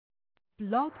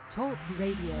Blog Talk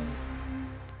Radio.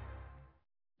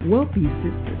 Wealthy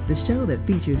Sistas, the show that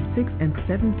features 6- and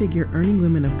 7-figure earning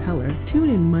women of color. Tune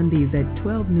in Mondays at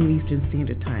 12 noon Eastern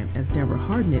Standard Time as Deborah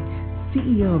Hardnett,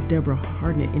 CEO of Deborah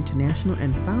Hardnett International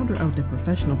and founder of The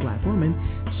Professional Black Woman,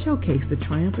 showcase the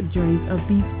triumphant journeys of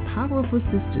these powerful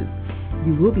sisters.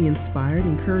 You will be inspired,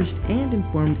 encouraged, and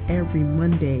informed every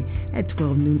Monday at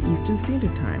 12 noon Eastern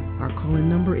Standard Time. Our call-in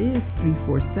number is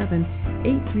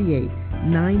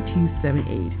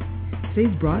 347-838-9278.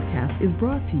 Today's broadcast is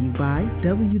brought to you by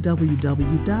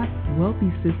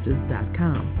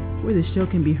www.wealthysistas.com, where the show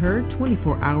can be heard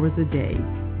 24 hours a day.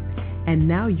 And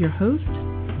now your host,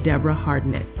 Deborah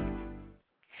Hardnett.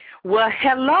 Well,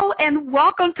 hello and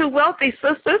welcome to Wealthy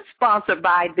Sistas, sponsored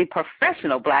by The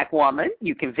Professional Black Woman.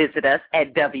 You can visit us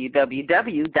at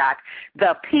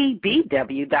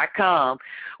www.thepbw.com.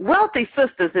 Wealthy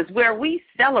Sistas is where we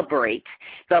celebrate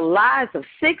the lives of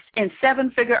 6- and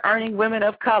 7-figure earning women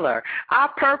of color. Our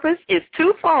purpose is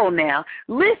twofold now.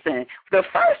 Listen, the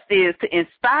first is to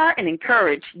inspire and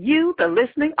encourage you, the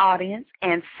listening audience,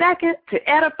 and second, to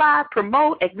edify,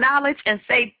 promote, acknowledge, and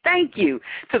say thank you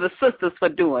to the sisters for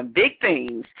doing big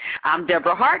things. I'm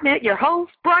Deborah Hardnett, your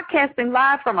host, broadcasting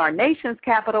live from our nation's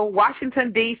capital,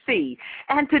 Washington, D.C.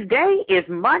 And today is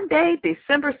Monday,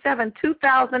 December 7,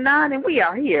 2009, and we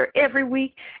are here every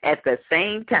week at the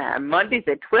same time, Mondays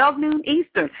at 12 noon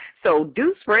Eastern. So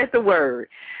do spread the word.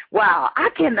 Wow, I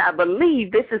cannot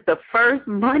believe this is the first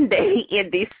Monday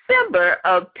in December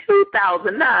of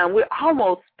 2009. We're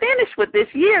almost finished with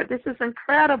this year. This is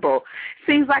incredible.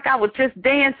 Seems like I was just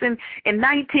dancing in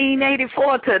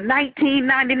 1984 to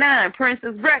 1999,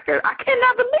 Prince's record. I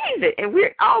cannot believe it, and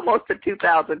we're almost to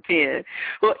 2010.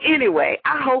 Well, anyway,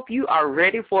 I hope you are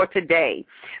ready for today.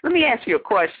 Let me ask you a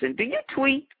question. Do you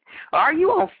tweet? Are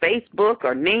you on Facebook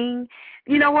or Ning?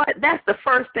 You know what? That's the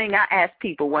first thing I ask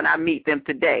people when I meet them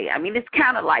today. I mean, it's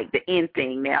kind of like the in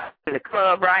thing now in the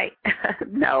club, right?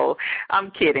 No, I'm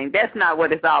kidding. That's not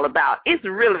what it's all about. It's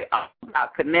really all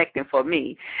about connecting for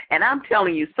me. And I'm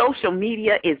telling you, social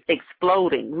media is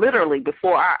exploding literally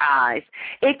before our eyes.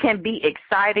 It can be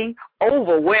exciting,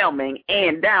 overwhelming,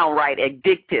 and downright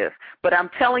addictive. But I'm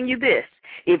telling you this.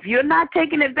 If you're not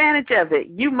taking advantage of it,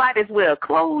 you might as well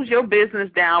close your business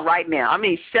down right now. I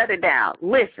mean, shut it down.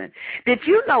 Listen, did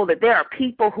you know that there are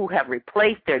people who have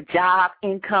replaced their job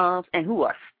incomes and who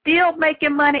are still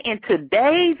making money in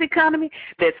today's economy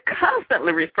that's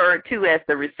constantly referred to as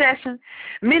the recession?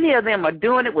 Many of them are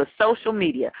doing it with social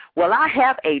media. Well, I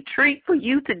have a treat for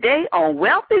you today on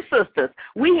Wealthy Sistas.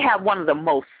 We have one of the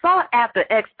most sought-after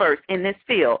experts in this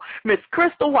field, Miss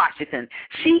Crystal Washington.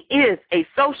 She is a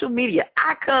social media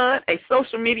icon, a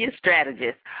social media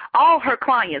strategist. All her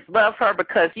clients love her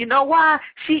because you know why?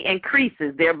 She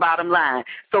increases their bottom line.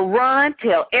 So run,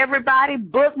 tell everybody,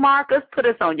 bookmark us, put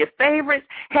us on your favorites,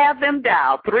 have them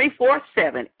dial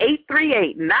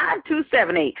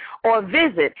 347-838-9278 or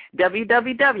visit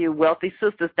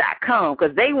www.wealthysistas.com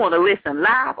because they want to listen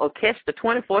live or catch the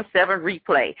 24/7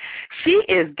 replay. She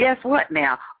is, guess what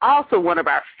now, also one of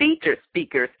our featured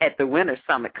speakers at the Winter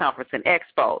Summit Conference and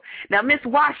Expo. Now, Ms.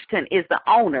 Washington is the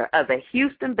owner of a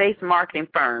Houston-based marketing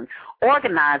firm,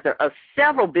 organizer of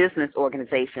several business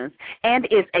organizations, and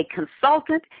is a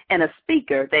consultant and a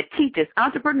speaker that teaches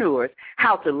entrepreneurs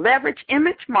how to leverage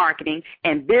image marketing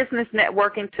and business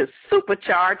networking to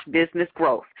supercharge business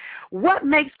growth. What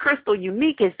makes Crystal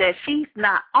unique is that she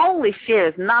not only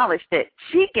shares knowledge that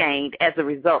she gained as a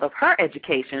result of her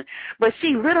education, but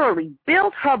she literally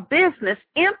built her business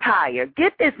empire.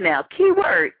 Get this now,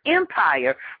 keyword,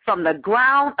 empire, from the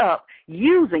ground up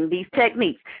using these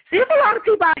techniques. See, there's a lot of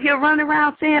people out here running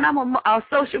around saying I'm a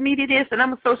social media this and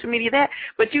I'm a social media that,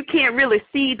 but you can't really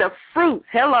see the fruits.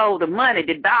 Hello, the money,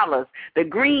 the dollars, the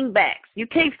greenbacks. You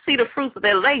can't see the fruits of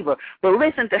their labor, but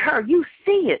listen to her. You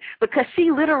see it because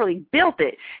she literally built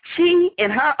it. She,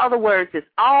 in her other words, has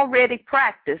already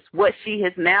practiced what she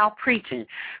is now preaching.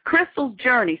 Crystal's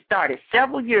journey started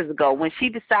several years ago when she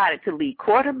decided to leave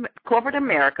corporate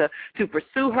America to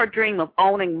pursue her dream of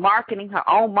owning her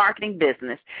own marketing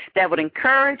business that would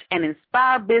encourage and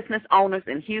inspire business owners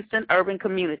in Houston urban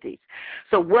communities.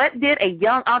 So what did a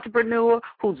young entrepreneur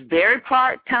whose very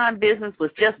part-time business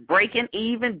was just breaking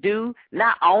even do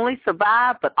not only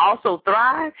survive but also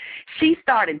thrive? She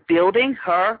started building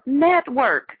her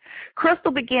network.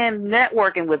 Crystal began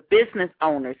networking with business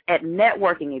owners at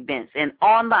networking events and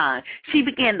online. She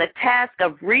began the task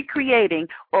of recreating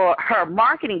her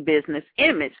marketing business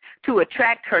image to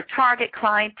attract her target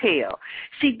clientele.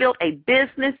 She built a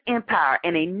business empire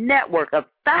and a network of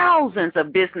thousands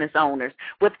of business owners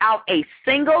without a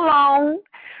single loan,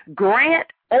 grant,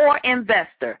 or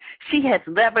investor. She has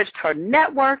leveraged her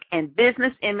network and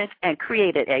business image and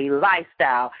created a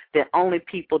lifestyle that only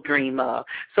people dream of.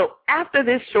 So after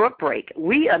this short break,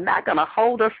 we are not going to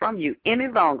hold her from you any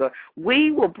longer.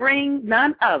 We will bring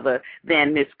none other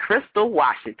than Miss Crystal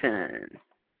Washington.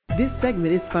 This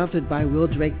segment is sponsored by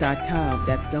WillDrake.com.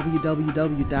 That's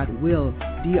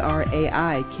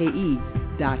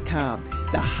www.willdraike.com.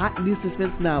 The hot new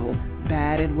suspense novel,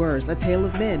 Bad and Worse, A Tale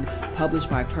of Men, published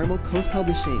by Permal Coast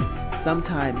Publishing.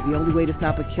 Sometimes the only way to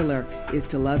stop a killer is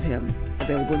to love him.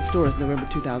 Available in stores November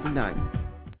 2009.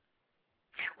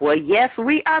 Well, yes,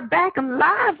 we are back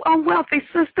live on Wealthy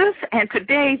Sistas, and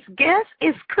today's guest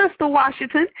is Crystal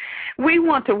Washington. We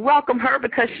want to welcome her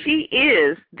because she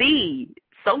is the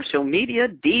social media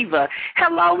diva.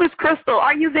 Hello, Miss Crystal.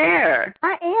 Are you there?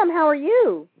 I am. How are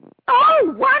you?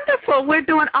 Oh, wonderful. We're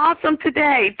doing awesome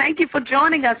today. Thank you for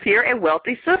joining us here at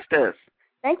Wealthy Sistas.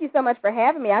 Thank you so much for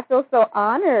having me. I feel so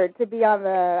honored to be on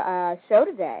the show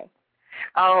today.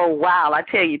 Oh, wow. I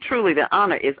tell you, truly, the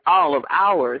honor is all of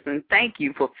ours, and thank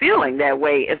you for feeling that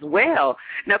way as well.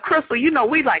 Now, Crystal, you know,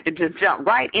 we like to just jump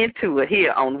right into it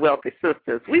here on Wealthy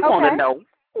Sistas. We want to know,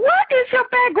 what is your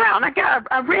background?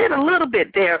 I read a little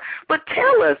bit there, but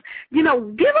tell us, you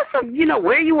know, give us some, you know,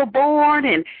 where you were born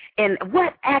and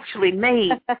what actually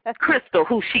made Crystal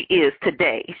who she is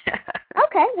today.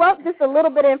 Okay, well, just a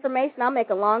little bit of information. I'll make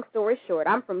a long story short.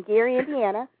 I'm from Gary,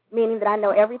 Indiana, meaning that I know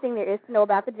everything there is to know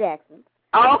about the Jacksons.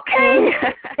 Okay.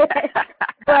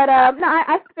 But no,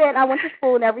 I went to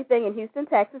school and everything in Houston,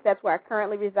 Texas. That's where I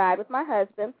currently reside with my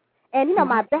husband. And, you know,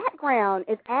 my background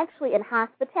is actually in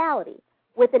hospitality,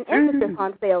 with an emphasis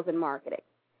on sales and marketing.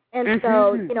 And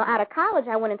so, you know, out of college,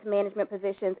 I went into management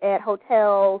positions at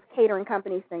hotels, catering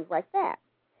companies, things like that.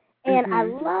 And I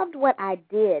loved what I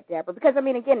did, Deborah, because, I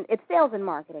mean, again, it's sales and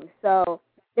marketing, so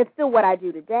it's still what I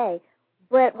do today.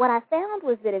 But what I found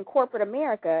was that in corporate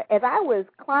America, as I was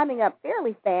climbing up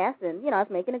fairly fast and, you know, I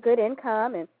was making a good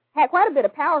income and had quite a bit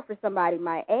of power for somebody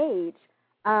my age,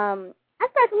 I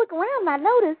started to look around and I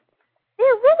noticed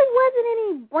there really wasn't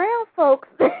any brown folks,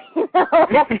 you know,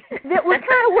 that was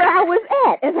kind of where I was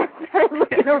at as I started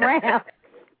looking around.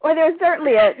 Or there's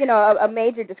certainly a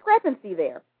major discrepancy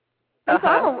there. And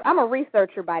so I'm a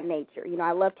researcher by nature. You know,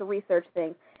 I love to research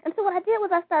things. And so what I did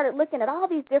was I started looking at all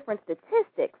these different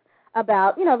statistics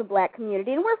about, you know, the black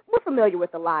community, and we're familiar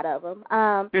with a lot of them.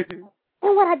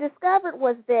 And what I discovered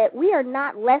was that we are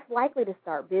not less likely to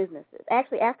start businesses.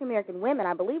 Actually, African-American women,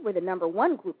 I believe, we're the number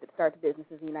one group that starts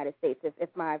businesses in the United States, if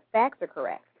my facts are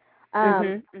correct.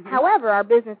 However, our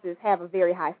businesses have a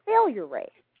very high failure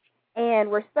rate, and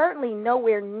we're certainly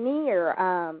nowhere near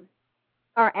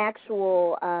our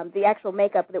actual the actual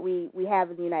makeup that we have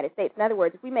in the United States. In other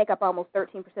words, if we make up almost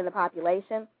 13% of the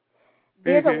population,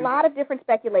 there's a lot of different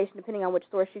speculation depending on which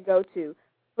source you go to.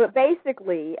 But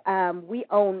basically, we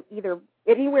own either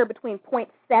anywhere between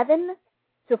 0.7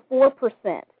 to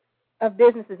 4% of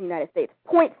businesses in the United States.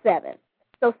 0.7.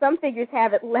 So some figures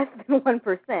have it less than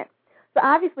 1%. So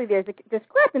obviously there's a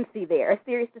discrepancy there, a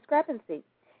serious discrepancy.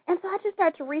 And so I just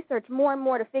started to research more and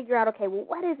more to figure out, okay, well,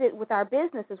 what is it with our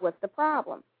businesses? What's the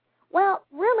problem? Well,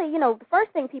 really, you know, the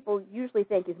first thing people usually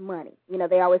think is money. You know,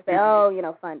 they always say, oh, you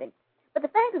know, funding. But the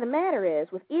fact of the matter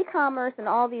is, with e-commerce and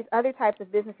all these other types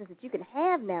of businesses that you can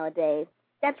have nowadays,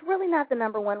 that's really not the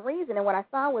number one reason. And what I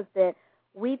saw was that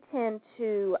we tend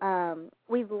to,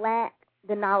 we lack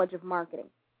the knowledge of marketing.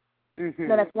 So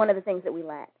that's one of the things that we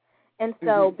lack. And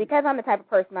so because I'm the type of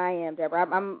person I am,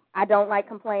 Deborah, I don't like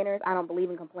complainers. I don't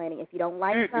believe in complaining. If you don't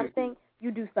like something,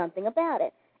 you do something about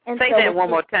it. And Say that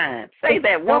one more time. Say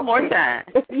that one more time.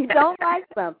 If you don't like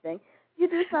something, you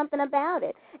do something about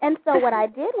it. And so what I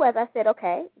did was I said,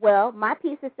 okay, well, my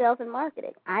piece is sales and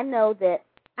marketing. I know that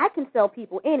I can sell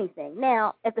people anything.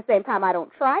 Now, at the same time, I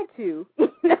don't try to.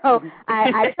 You know,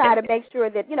 I try to make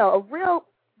sure that, you know, a real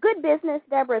good business,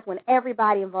 Deborah, is when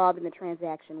everybody involved in the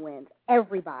transaction wins.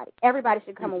 Everybody. Everybody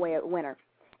should come away a winner.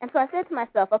 And so I said to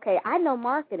myself, okay, I know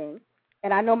marketing,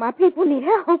 and I know my people need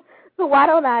help, so why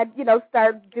don't I, you know,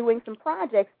 start doing some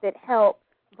projects that help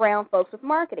brown folks with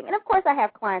marketing. And, of course, I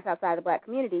have clients outside the black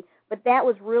community, but that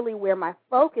was really where my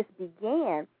focus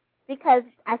began because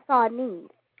I saw a need.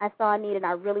 I saw a need, and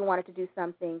I really wanted to do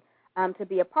something to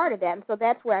be a part of that. And so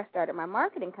that's where I started my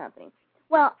marketing company.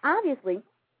 Well, obviously,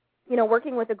 you know,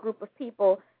 working with a group of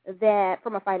people that,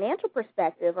 from a financial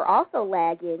perspective, are also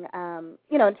lagging,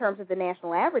 you know, in terms of the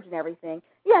national average and everything,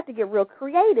 you have to get real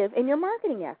creative in your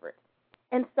marketing efforts.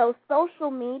 And so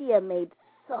social media made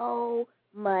so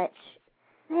much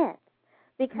sense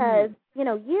because, you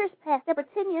know, years past, over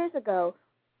 10 years ago,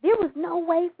 there was no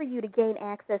way for you to gain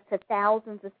access to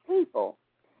thousands of people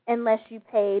unless you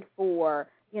paid for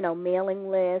mailing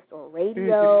list or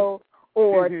radio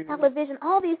or television,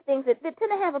 all these things that tend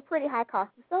to have a pretty high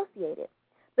cost associated.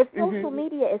 But social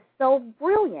media is so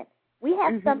brilliant. We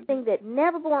have something that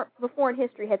never before in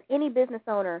history has any business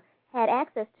owner had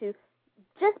access to.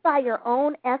 Just by your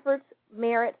own efforts,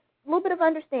 merits, a little bit of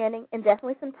understanding, and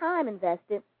definitely some time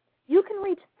invested, you can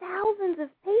reach thousands of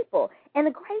people. And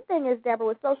the great thing is, Deborah,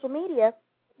 with social media,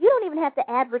 you don't even have to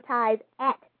advertise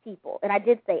at people. And I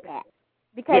did say at.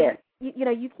 Because,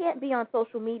 you can't be on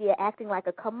social media acting like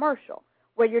a commercial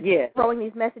where you're throwing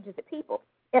these messages at people.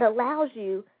 It allows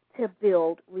you to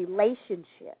build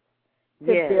relationships,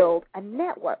 to build a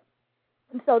network.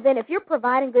 And so then if you're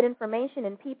providing good information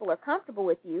and people are comfortable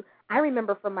with you, I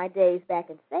remember from my days back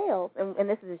in sales, and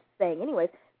this is just saying anyways,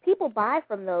 people buy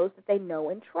from those that they know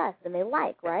and trust and they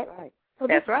like, right? That's right. So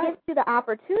this gives you the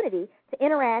opportunity to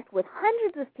interact with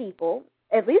hundreds of people,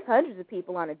 at least hundreds of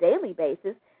people on a daily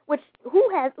basis, which who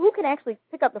can actually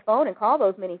pick up the phone and call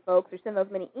those many folks or send those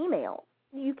many emails?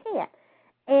 You can't.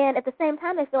 And at the same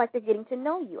time, they feel like they're getting to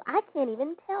know you. I can't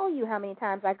even tell you how many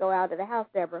times I go out of the house,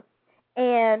 Deborah,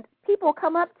 and people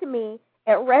come up to me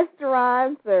at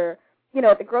restaurants or,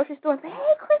 at the grocery store and say,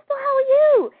 hey, Crystal, how are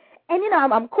you? And,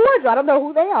 I'm cordial. I don't know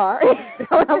who they are.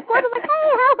 So I'm cordial, like, hey,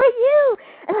 how are you?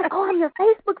 And I'm like, oh, I'm your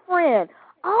Facebook friend.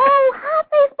 Oh, hi,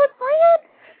 Facebook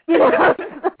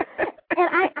friend. And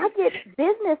I get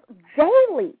business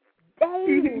daily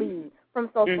from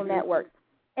social networks.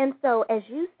 And so, as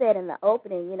you said in the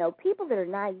opening, people that are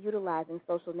not utilizing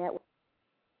social networks,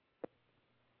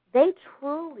 they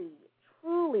truly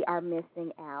are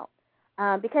missing out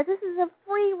because this is a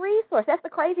free resource. That's the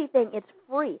crazy thing. It's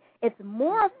free. It's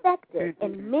more effective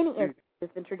in many instances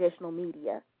than traditional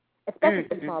media, especially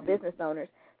for small business owners.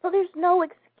 So there's no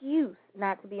excuse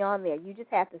not to be on there. You just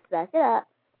have to suck it up,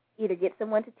 either get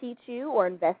someone to teach you or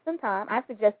invest some time. I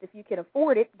suggest if you can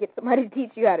afford it, get somebody to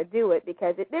teach you how to do it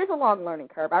because there's a long learning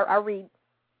curve. I read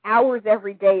hours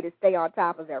every day to stay on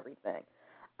top of everything.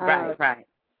 Right.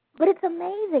 But it's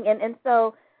amazing. And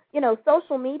so,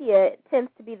 social media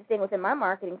tends to be the thing within my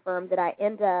marketing firm that I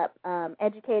end up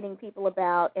educating people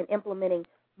about and implementing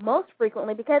most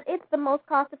frequently because it's the most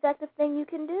cost-effective thing you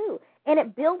can do. And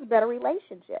it builds better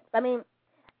relationships. I mean,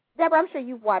 Deborah, I'm sure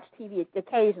you've watched TV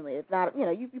occasionally. It's not,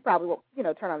 you probably will,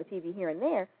 turn on the TV here and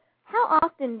there. How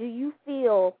often do you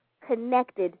feel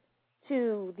connected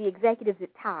to the executives at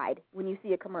Tide when you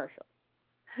see a commercial?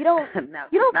 You don't feel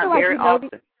like you know these.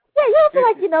 Yeah, you don't feel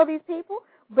like you know these people.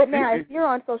 But now, if you're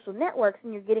on social networks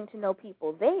and you're getting to know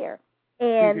people there,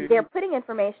 and they're putting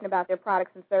information about their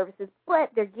products and services,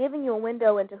 but they're giving you a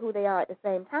window into who they are at the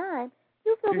same time,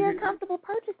 you feel very comfortable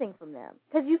purchasing from them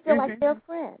because you feel like they're a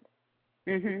friend.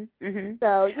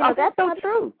 So that's so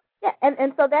true. Yeah,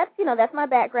 and so that's my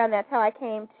background. That's how I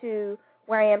came to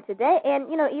where I am today. And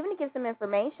even to give some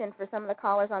information for some of the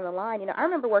callers on the line, I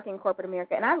remember working in corporate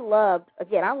America, and I loved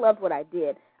what I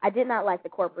did. I did not like the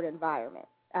corporate environment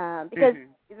because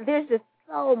there's just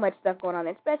so much stuff going on,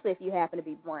 especially if you happen to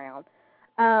be brown.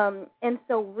 And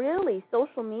so really,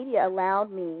 social media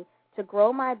allowed me to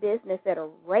grow my business at a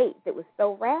rate that was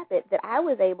so rapid that I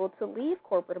was able to leave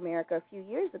corporate America a few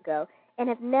years ago and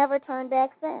have never turned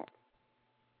back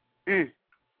since.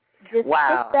 Just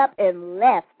picked up and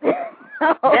left.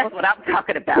 That's what I'm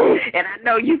talking about. And I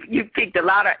know you piqued a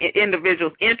lot of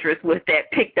individuals' interest with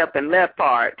that picked up and left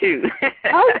part, too.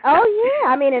 oh, yeah.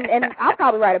 I mean, and I'll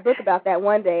probably write a book about that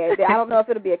one day. I don't know if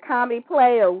it'll be a comedy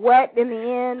play or what in the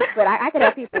end, but I could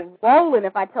have people rolling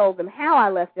if I told them how I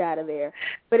left out of there.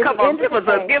 But come on, give us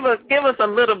a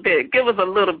little bit. Give us a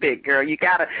little bit, girl. You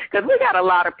gotta, because we got a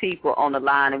lot of people on the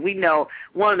line, and we know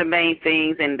one of the main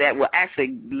things, and that will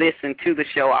actually listen to the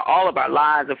show. All of our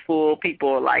lines are full. People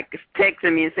are like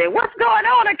texting me and saying, "What's going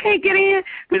on? I can't get in."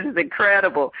 This is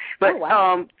incredible. But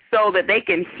so that they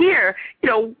can hear,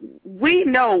 we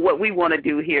know what we want to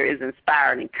do here is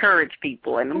inspire and encourage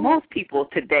people. And most people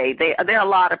today, there are a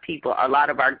lot of people, a lot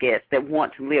of our guests that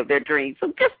want to live their dreams.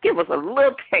 So just give us a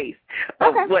little taste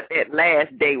of what that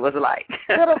last day was like.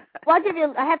 I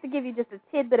have to give you just a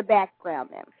tidbit of background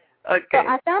then. Okay. So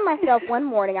I found myself one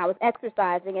morning, I was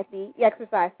exercising at the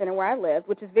exercise center where I live,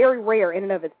 which is very rare in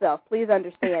and of itself. Please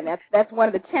understand, that's one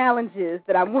of the challenges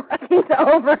that I'm working to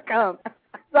overcome.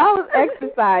 So I was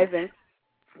exercising,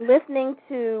 listening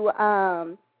to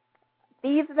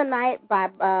Thieves of the Night by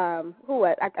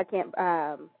I can't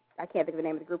think of the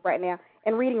name of the group right now,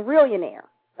 and reading Millionaire.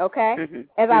 Okay,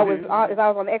 as I was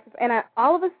on the exercise, and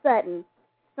all of a sudden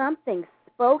something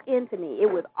spoke into me.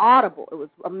 It was audible. It was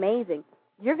amazing.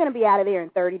 You're going to be out of there in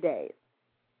 30 days.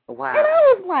 Wow. And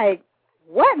I was like,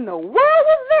 what in the world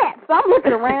was that? So I'm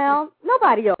looking around.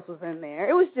 Nobody else was in there.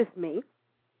 It was just me.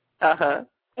 Uh-huh.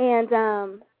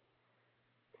 And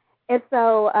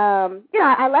so,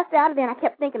 I left out of there, and I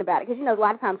kept thinking about it because, a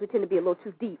lot of times we tend to be a little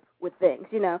too deep with things,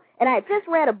 And I had just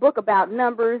read a book about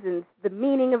numbers and the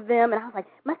meaning of them, and I was like,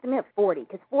 must have meant 40,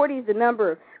 because 40 is the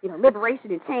number of,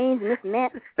 liberation and change and this and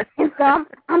that. And so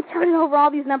I'm turning over all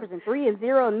these numbers, and 3 and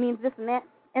 0 and means this and that.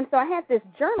 And so I had this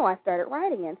journal I started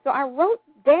writing in. So I wrote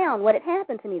down what had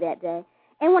happened to me that day.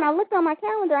 And when I looked on my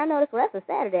calendar, I noticed, well, that's a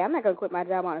Saturday. I'm not going to quit my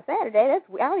job on a Saturday. I don't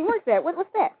even work Saturday. What's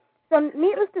that? So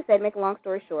needless to say, to make a long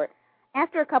story short,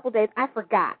 after a couple days, I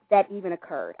forgot that even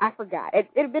occurred. I forgot. It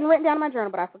had been written down in my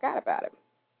journal, but I forgot about it.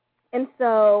 And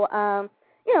so, a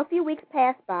few weeks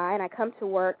passed by, and I come to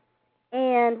work,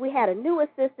 and we had a new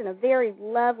assistant, a very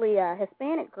lovely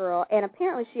Hispanic girl, and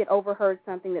apparently she had overheard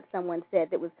something that someone said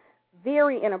that was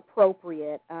very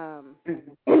inappropriate in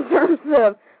terms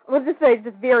of, let's just say,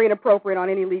 just very inappropriate on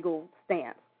any legal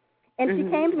stance. And she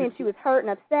came to me, and she was hurt and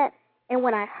upset, and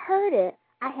when I heard it,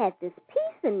 I had this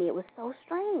peace in me. It was so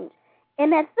strange. And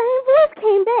that same voice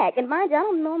came back. And mind you, I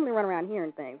don't normally run around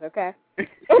hearing things, okay? And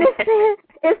it said,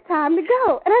 it's time to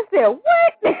go. And I said,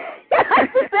 what? I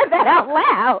just said that out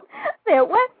loud. I said,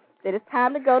 what? I said, it's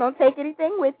time to go. Don't take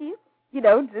anything with you.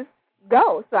 Just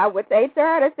go. So I went to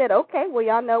HR, and I said, okay, well,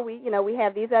 y'all know we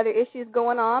have these other issues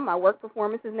going on. My work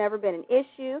performance has never been an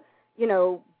issue,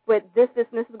 but this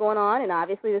is going on, and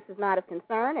obviously this is not of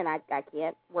concern, and I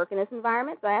can't work in this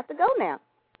environment, so I have to go now.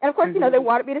 And, of course, they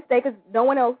wanted me to stay because no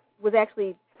one else was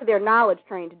actually, to their knowledge,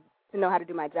 trained to know how to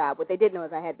do my job. What they did know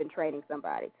is I had been training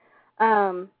somebody.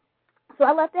 So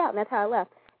I left out, and that's how I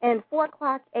left. And 4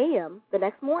 o'clock a.m. the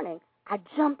next morning, I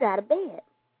jumped out of bed.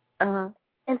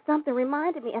 And something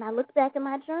reminded me, and I looked back in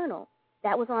my journal.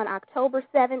 That was on October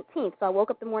 17th. So I woke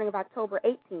up the morning of October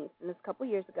 18th, and this was a couple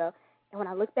years ago. And when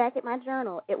I looked back at my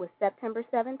journal, it was September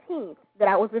 17th that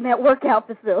I was in that workout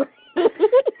facility.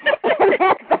 And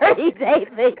that 30-day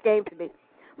thing came to me.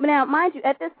 But now, mind you,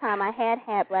 at this time, I had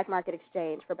Black Market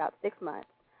Exchange for about 6 months,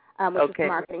 which was the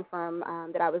marketing firm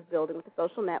that I was building with the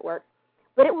social network.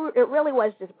 But it really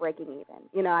was just breaking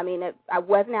even. I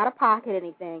wasn't out of pocket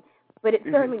anything, but it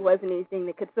certainly wasn't anything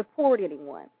that could support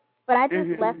anyone. But I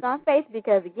just left on faith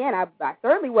because, again, I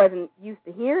certainly wasn't used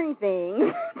to hearing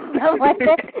things like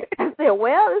that. I said,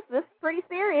 well, this is pretty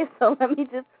serious, so let me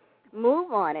just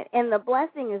move on it. And the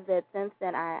blessing is that since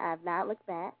then I've not looked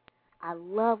back. I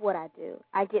love what I do.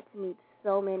 I get to meet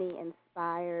so many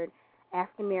inspired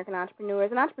African-American entrepreneurs,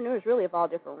 and entrepreneurs really of all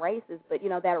different races, but,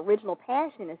 that original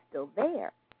passion is still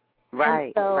there.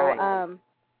 Right, and so, right.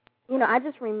 I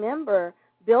just remember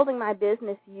building my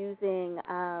business using,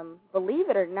 believe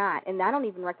it or not, and I don't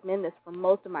even recommend this for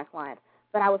most of my clients,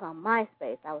 but I was on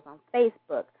MySpace, I was on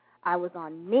Facebook, I was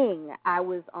on Ming, I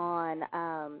was on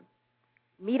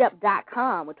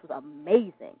Meetup.com, which was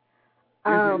amazing.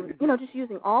 Just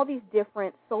using all these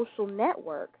different social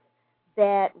networks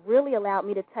that really allowed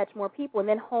me to touch more people, and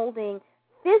then holding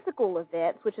physical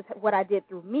events, which is what I did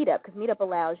through Meetup, because Meetup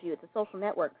allows you, it's a social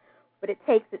network, but it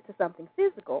takes it to something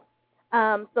physical.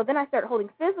 So then I started holding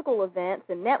physical events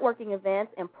and networking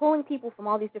events and pulling people from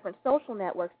all these different social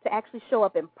networks to actually show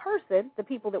up in person, the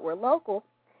people that were local,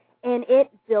 and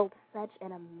it built such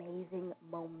an amazing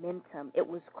momentum. It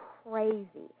was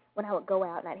crazy when I would go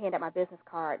out and I'd hand out my business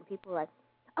card, and people were like,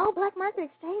 oh, Black Market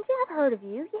Exchange, yeah, I've heard of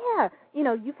you. Yeah,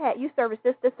 you service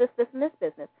this, and this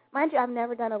business. Mind you, I've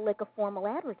never done a lick of formal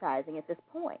advertising at this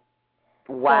point.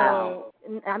 Wow.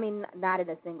 So, not in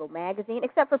a single magazine,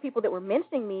 except for people that were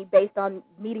mentioning me based on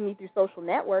meeting me through social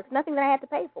networks. Nothing that I had to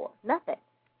pay for. Nothing.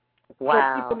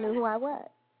 Wow. But people knew who I was.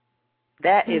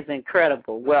 That is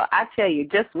incredible. Well, I tell you,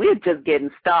 we're just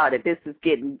getting started. This is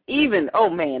getting even.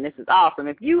 Oh, man, this is awesome.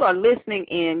 If you are listening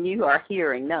in, you are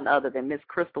hearing none other than Miss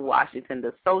Crystal Washington,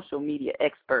 the social media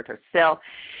expert herself.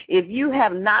 If you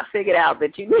have not figured out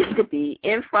that you need to be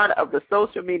in front of the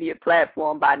social media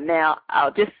platform by now,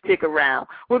 I'll just stick around.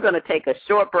 We're going to take a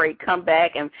short break, come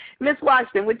back, and Miss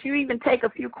Washington, would you even take a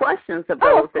few questions of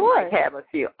those that might have a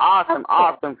few? Awesome,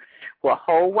 awesome. Well,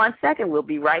 hold 1 second. We'll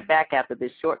be right back after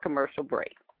this short commercial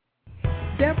break.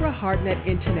 Deborah Hartnett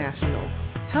International,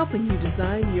 helping you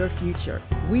design your future.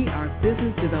 We are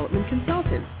business development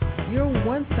consultants, your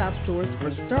one-stop source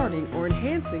for starting or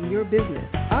enhancing your business.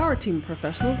 Our team of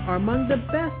professionals are among the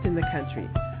best in the country.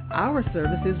 Our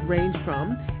services range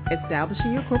from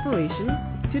establishing your corporation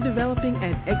to developing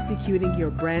and executing your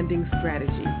branding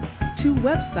strategy to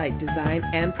website design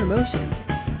and promotion.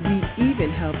 We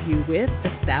even help you with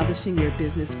establishing your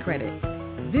business credit.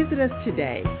 Visit us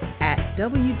today at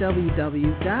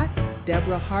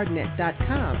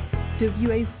www.deborahhardnett.com to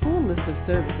view a full list of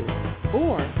services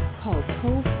or call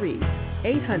toll-free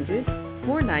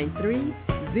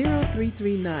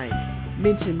 800-493-0339.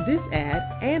 Mention this ad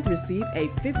and receive a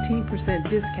 15%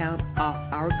 discount off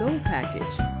our Gold package.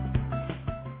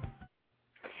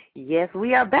 Yes,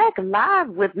 we are back live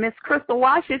with Miss Crystal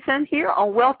Washington here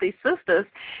on Wealthy Sistas.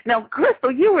 Now,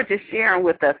 Crystal, you were just sharing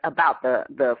with us about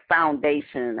the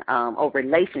foundation of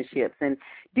relationships, and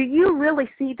do you really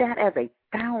see that as a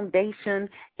foundation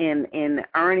in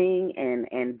earning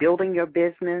and building your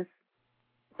business?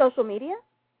 Social media?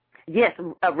 Yes,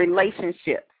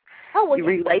 relationships. Oh, well,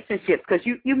 relationships, because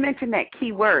you mentioned that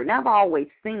key word, and I've always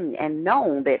seen and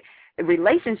known that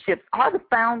relationships are the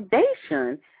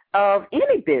foundation of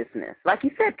any business. Like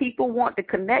you said, people want to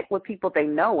connect with people they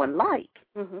know and like.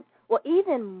 Mm-hmm. Well,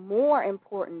 even more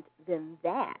important than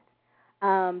that,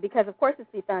 because, of course, it's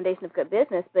the foundation of good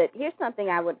business, but here's something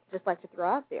I would just like to throw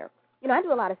out there. You know, I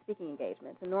do a lot of speaking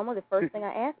engagements, and normally the first thing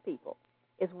I ask people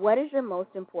is, what is your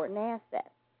most important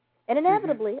asset? And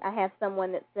inevitably, I have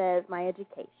someone that says my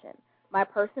education, my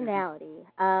personality,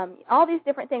 all these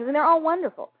different things, and they're all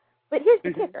wonderful. But here's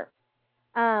the kicker.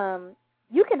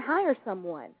 You can hire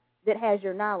someone that has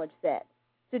your knowledge set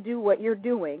to do what you're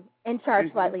doing and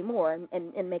charge slightly more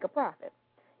and make a profit.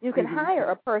 You can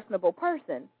hire a personable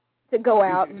person to go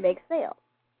out and make sales.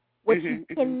 What you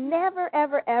can never,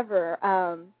 ever,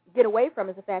 ever get away from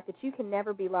is the fact that you can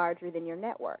never be larger than your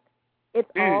network. It's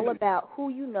all about who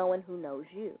you know and who knows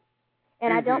you.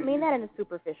 And I don't mean that in a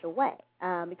superficial way,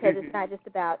 because it's not just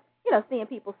about, seeing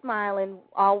people smiling,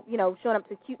 all, showing up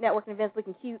to cute networking events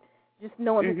looking cute, just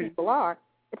knowing who people are.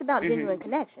 It's about genuine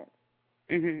connections.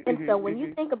 And so when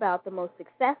you think about the most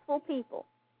successful people,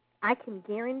 I can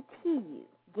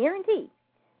guarantee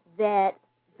that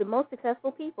the most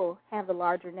successful people have the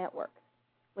larger networks.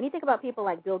 When you think about people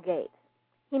like Bill Gates,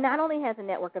 he not only has a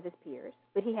network of his peers,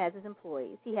 but he has his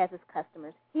employees, he has his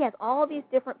customers, he has all these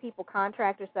different people,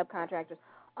 contractors, subcontractors,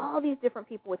 all these different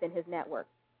people within his network.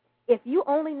 If you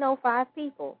only know 5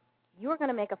 people, you're going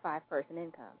to make a 5-person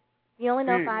income. If you only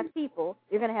know 5 people,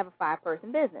 you're going to have a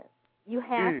 5-person business. You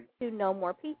have to know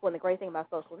more people, and the great thing about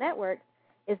social networks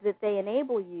is that they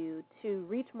enable you to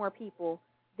reach more people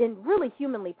than really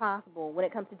humanly possible when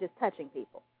it comes to just touching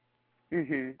people.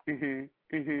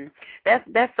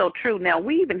 That's so true. Now,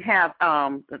 we even have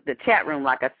the chat room,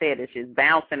 like I said, is just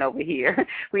bouncing over here.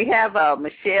 We have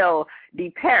Michelle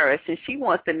DeParis, and she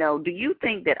wants to know, do you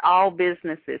think that all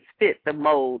businesses fit the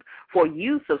mold for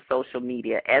use of social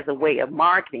media as a way of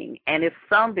marketing, and if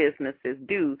some businesses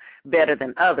do better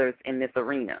than others in this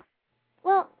arena?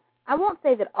 Well, I won't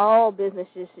say that all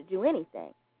businesses should do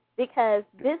anything, because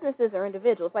businesses are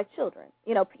individuals, like children.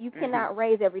 You cannot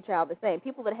raise every child the same.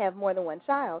 People that have more than one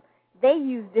child, they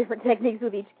use different techniques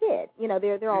with each kid.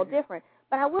 They're all different.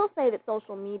 But I will say that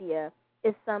social media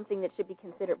is something that should be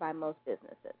considered by most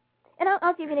businesses. And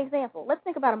I'll give you an example. Let's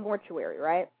think about a mortuary,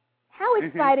 right? How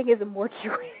exciting is a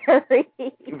mortuary?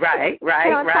 Right.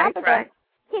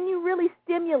 Can you really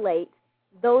stimulate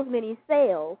those many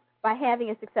sales by having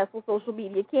a successful social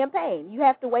media campaign? You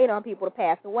have to wait on people to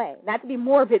pass away. Not to be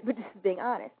morbid, but just being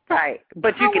honest. Right.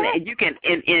 But you can.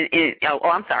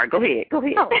 I'm sorry. Go ahead. Oh,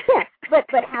 yes.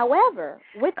 But however,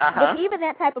 with even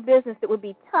that type of business that would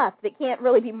be tough, that can't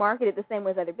really be marketed the same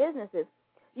way as other businesses,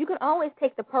 you can always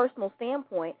take the personal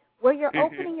standpoint where you're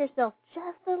opening yourself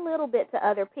just a little bit to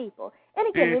other people. And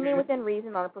again, we mean within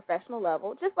reason on a professional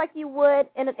level, just like you would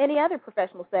in any other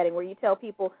professional setting where you tell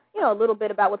people, a little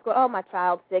bit about what's going on. Oh, my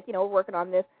child's sick, we're working on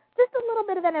this. Just a little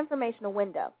bit of that informational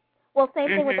window. Well, same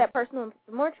thing with that person in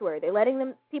the mortuary. They're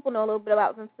letting people know a little bit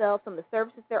about themselves, some of the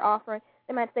services they're offering.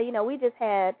 They might say, we just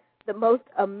had the most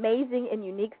amazing and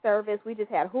unique service. We just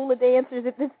had hula dancers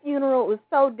at this funeral. It was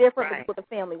so different than what the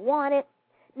family wanted.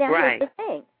 Now, here's the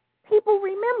thing. People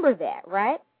remember that,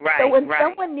 right? So when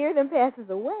someone near them passes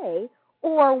away,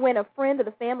 or when a friend of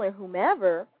the family or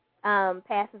whomever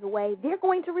passes away, they're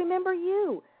going to remember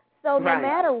you. So no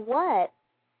matter what,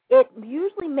 it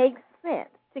usually makes sense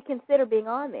to consider being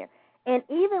on there. And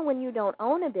even when you don't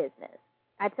own a business,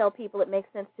 I tell people it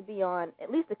makes sense to be on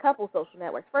at least a couple social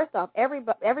networks. First off, every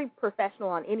professional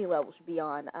on any level should be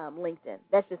on LinkedIn.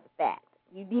 That's just a fact.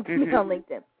 You need to be on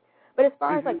LinkedIn. But as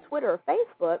far as like Twitter or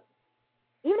Facebook,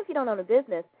 even if you don't own a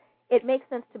business, it makes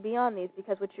sense to be on these,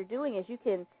 because what you're doing is you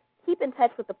can keep in touch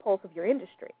with the pulse of your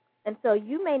industry. And so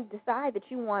you may decide that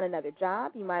you want another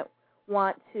job. You might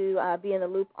want to be in the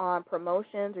loop on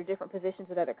promotions or different positions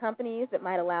at other companies that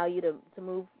might allow you to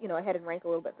move, ahead and rank a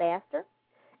little bit faster.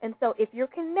 And so if you're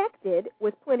connected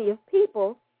with plenty of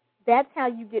people, that's how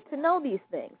you get to know these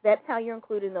things. That's how you're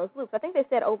included in those loops. I think they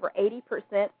said over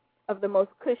 80% of the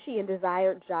most cushy and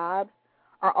desired jobs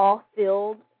are all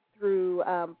filled through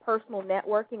personal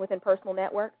networking within personal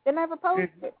networks. They're never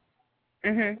posted.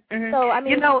 So, I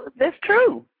mean, that's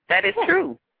true. That is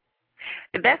true.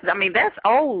 That's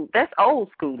old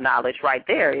school knowledge right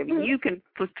there. I mean, you can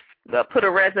put a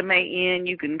resume in,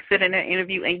 you can sit in an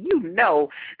interview, and you know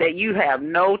that you have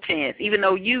no chance, even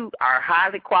though you are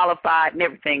highly qualified and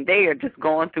everything. They are just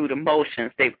going through the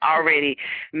motions. They've already,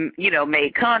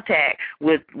 made contact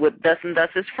with thus and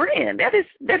thus's friend. That is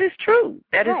true.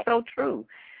 That is so true.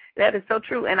 That is so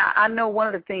true. And I know one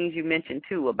of the things you mentioned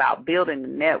too about building the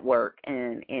network,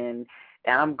 and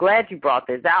I'm glad you brought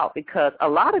this out, because a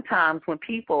lot of times when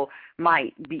people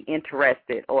might be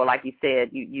interested, or like you said,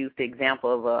 you used the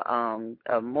example of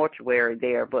a mortuary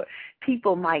there, but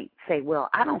people might say, well,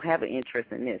 I don't have an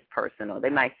interest in this person, or they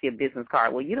might see a business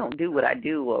card, well, you don't do what I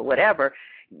do, or whatever.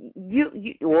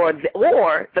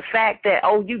 Or the fact that,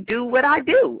 oh, you do what I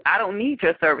do. I don't need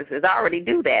your services. I already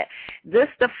do that.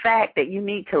 Just the fact that you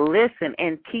need to listen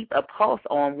and keep a pulse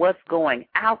on what's going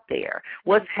out there,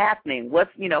 what's happening,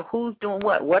 who's doing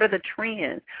what are the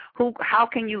trends, how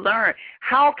can you learn,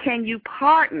 how can you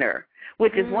partner,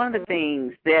 which is one of the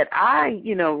things that I,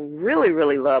 really,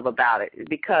 really love about it,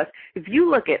 because if you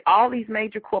look at all these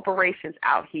major corporations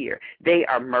out here, they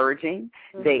are merging,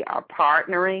 they are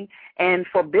partnering, and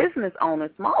for business owners,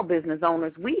 small business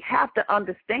owners, we have to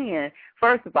understand,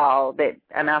 first of all, that,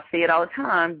 and I say it all the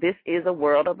time, this is a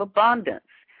world of abundance.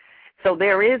 So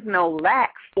there is no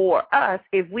lack for us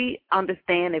if we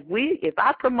understand, if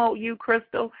I promote you,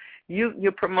 Crystal,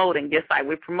 you're promoting, just like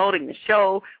we're promoting the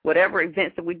show, whatever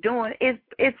events that we're doing,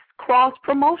 it's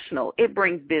cross-promotional. It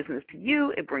brings business to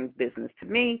you. It brings business to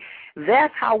me.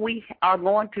 That's how we are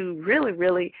going to really,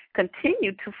 really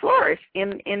continue to flourish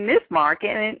in this market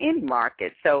and in any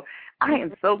market. So I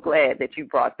am so glad that you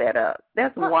brought that up.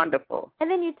 That's wonderful. And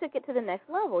then you took it to the next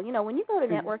level. When you go to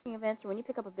networking events or when you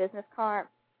pick up a business card,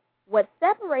 what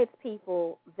separates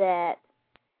people that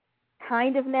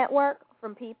kind of network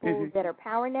from people that are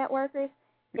power networkers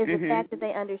is the fact that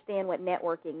they understand what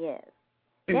networking is.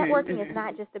 Networking is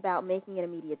not just about making an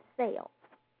immediate sale.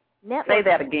 Say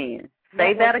that again.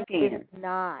 Say that again. It is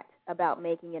not about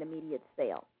making an immediate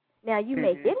sale. Now, you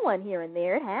may get one here and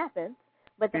there. It happens.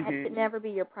 But that should never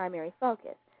be your primary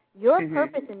focus. Your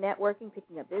purpose in networking,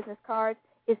 picking up business cards,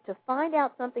 is to find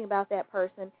out something about that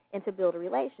person and to build a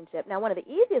relationship. Now, one of the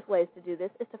easiest ways to do this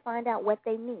is to find out what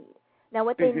they need. Now,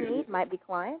 what they need might be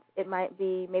clients. It might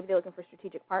be maybe they're looking for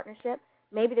strategic partnership.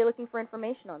 Maybe they're looking for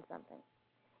information on something.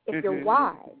 If you're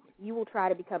wise, you will try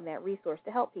to become that resource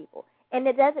to help people. And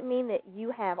it doesn't mean that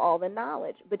you have all the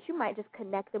knowledge, but you might just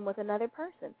connect them with another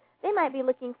person. They might be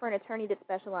looking for an attorney that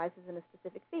specializes in a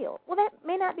specific field. Well, that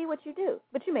may not be what you do,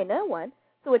 but you may know one.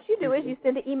 So what you do is you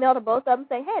send an email to both of them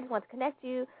saying, hey, I just want to connect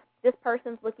you. This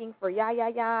person's looking for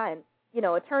and,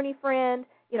 attorney friend.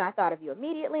 I thought of you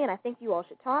immediately, and I think you all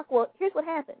should talk. Well, here's what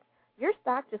happens. Your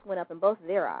stock just went up in both of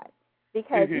their eyes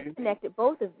because you connected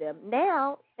both of them.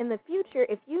 Now, in the future,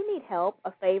 if you need help,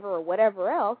 a favor, or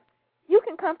whatever else, you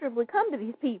can comfortably come to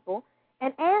these people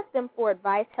and ask them for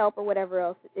advice, help, or whatever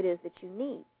else it is that you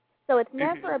need. So it's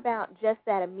never about just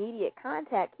that immediate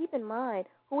contact. Keep in mind,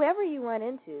 whoever you run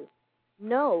into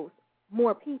knows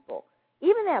more people.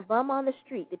 Even that bum on the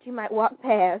street that you might walk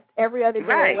past every other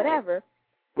day or whatever,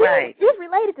 he's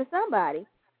related to somebody.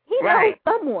 He knows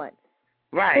someone.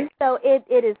 Right. And so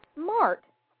it is smart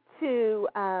to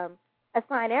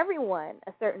assign everyone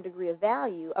a certain degree of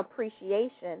value,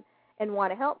 appreciation, and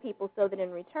want to help people so that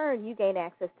in return you gain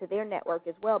access to their network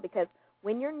as well. Because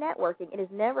when you're networking, it is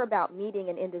never about meeting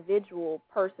an individual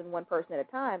person, one person at a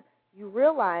time. You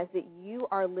realize that you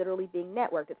are literally being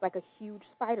networked. It's like a huge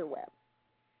spider web.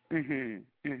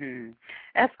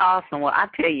 That's awesome. Well, I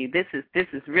tell you, this is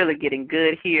really getting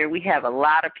good here. We have a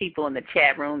lot of people in the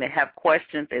chat room that have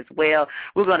questions as well.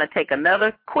 We're going to take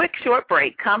another quick short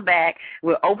break. Come back.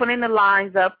 We're opening the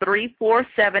lines up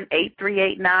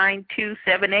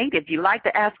 347-838-9278. If you'd like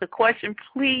to ask a question,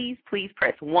 please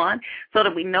press 1 so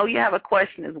that we know you have a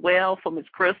question as well for Ms.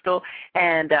 Crystal.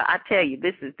 And I tell you,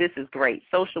 this is great.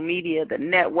 Social media, the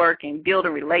networking,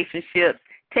 building relationships,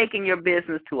 taking your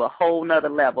business to a whole nother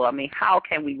level. I mean, how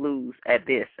can we lose at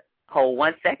this? Hold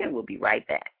 1 second. We'll be right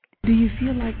back. Do you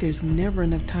feel like there's never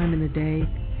enough time in the day?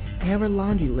 You have a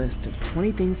laundry list of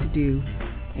 20 things to do,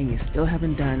 and you still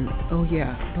haven't done,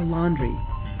 the laundry.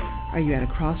 Are you at a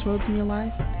crossroads in your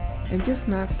life and just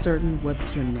not certain what's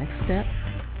your next step?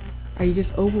 Are you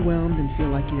just overwhelmed and feel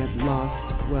like you have lost,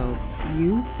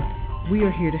 we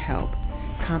are here to help.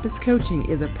 Compass Coaching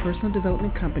is a personal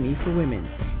development company for women.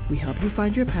 We help you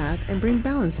find your path and bring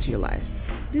balance to your life.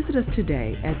 Visit us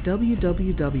today at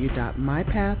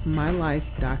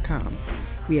www.mypathmylife.com.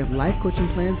 We have life coaching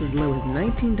plans as low as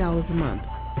 $19 a month,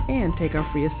 and take our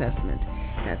free assessment.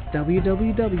 That's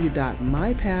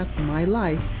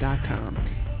www.mypathmylife.com.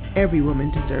 Every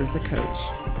woman deserves a coach.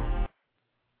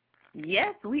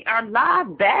 Yes, we are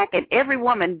live back, and every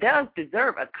woman does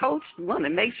deserve a coach. You want to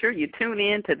make sure you tune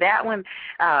in to that one,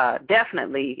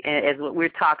 definitely, as what we're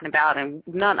talking about, and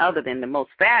none other than the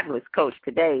most fabulous coach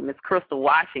today, Miss Crystal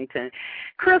Washington.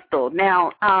 Crystal,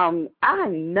 now, I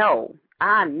know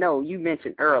you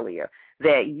mentioned earlier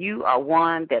that you are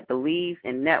one that believes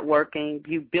in networking.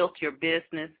 You built your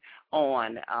business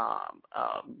on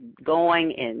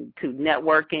going into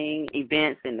networking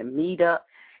events and the meetup.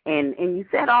 And you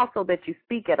said also that you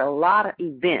speak at a lot of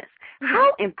events.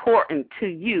 How important to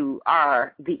you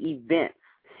are the events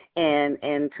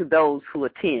and to those who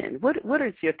attend? What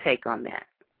is your take on that?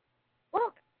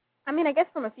 Well, I mean, I guess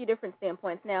from a few different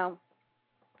standpoints. Now,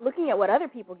 looking at what other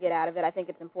people get out of it, I think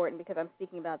it's important because I'm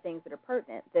speaking about things that are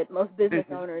pertinent, that most business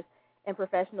owners and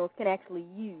professionals can actually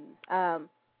use. I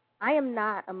am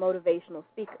not a motivational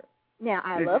speaker. Now,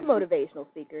 I love motivational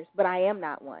speakers, but I am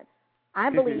not one. I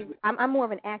believe I'm more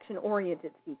of an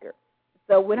action-oriented speaker.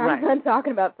 So when I'm done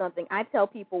talking about something, I tell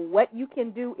people what you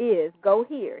can do is go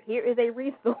here. Here is a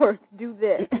resource. Do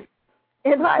this.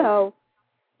 And so,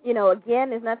 you know, again,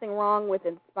 there's nothing wrong with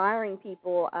inspiring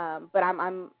people, but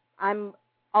I'm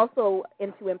also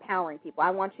into empowering people.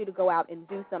 I want you to go out and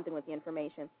do something with the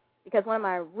information because one of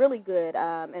my really good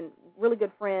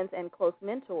friends and close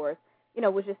mentors, you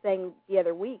know, was just saying the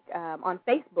other week on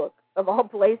Facebook, of all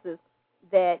places,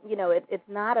 that, you know, it's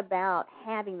not about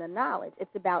having the knowledge.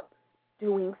 It's about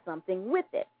doing something with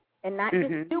it. And not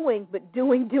just doing, but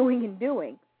doing, and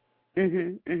doing.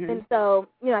 And so,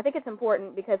 you know, I think it's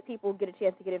important because people get a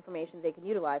chance to get information they can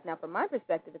utilize. Now, from my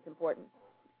perspective, it's important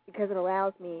because it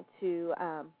allows me to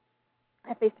have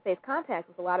face-to-face contact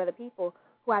with a lot of the people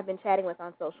who I've been chatting with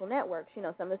on social networks. You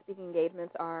know, some of the speaking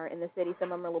engagements are in the city.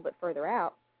 Some of them are a little bit further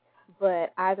out.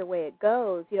 But either way it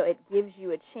goes, you know, it gives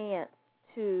you a chance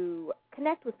to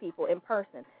connect with people in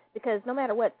person because no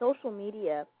matter what, social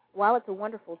media, while it's a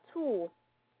wonderful tool,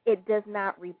 it does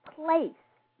not replace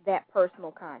that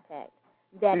personal contact,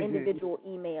 that individual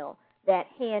email, that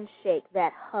handshake,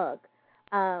 that hug.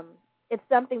 It's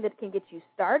something that can get you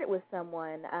started with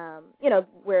someone, you know,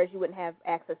 whereas you wouldn't have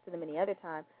access to them any other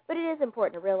time. But it is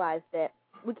important to realize that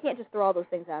we can't just throw all those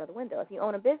things out of the window. If you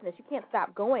own a business, you can't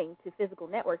stop going to physical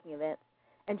networking events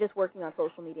and just working on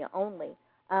social media only.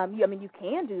 You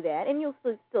can do that, and you'll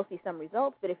still see some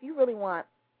results. But if you really want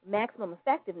maximum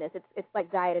effectiveness, it's like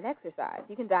diet and exercise.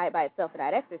 You can diet by itself and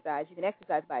not exercise. You can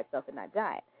exercise by itself and not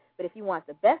diet. But if you want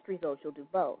the best results, you'll do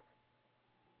both.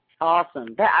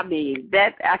 Awesome. I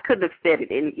couldn't have said it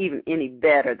even any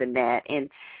better than that. And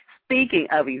speaking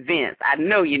of events, I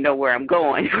know you know where I'm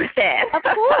going with that. Of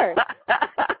course.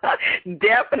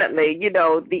 Definitely. You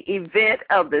know, the event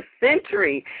of the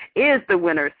century is the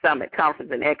Winners Summit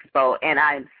Conference and Expo, and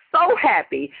I'm so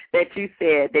happy that you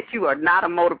said that you are not a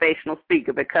motivational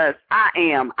speaker because I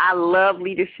am. I love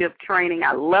leadership training.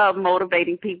 I love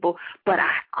motivating people, but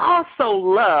I also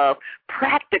love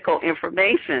practical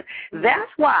information. That's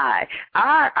why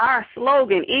our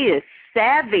slogan is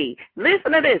savvy.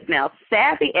 Listen to this now,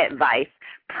 savvy advice,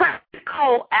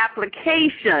 practical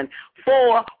application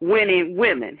for winning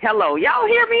women. Hello, y'all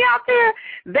hear me out there?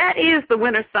 That is the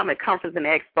Winter Summit Conference and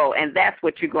Expo, and that's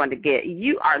what you're going to get.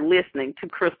 You are listening to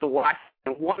Crystal Washington,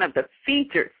 one of the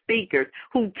featured speakers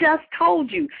who just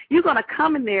told you you're going to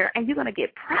come in there and you're going to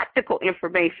get practical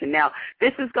information. Now,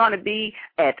 this is going to be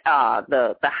at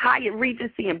the Hyatt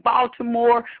Regency in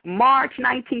Baltimore, March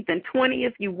 19th and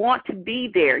 20th. You want to be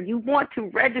there. You want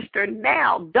to register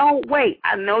now. Don't wait.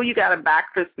 I know you got to buy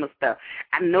Christmas stuff.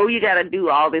 I know you got to do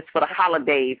all this for the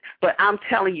holidays, but I'm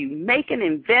telling you, make an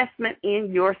investment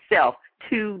in yourself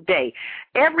today.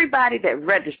 Everybody that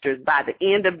registers by the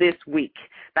end of this week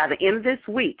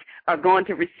are going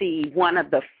to receive one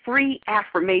of the free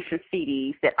affirmation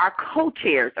CDs that our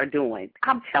co-chairs are doing.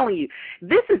 I'm telling you,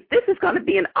 this is going to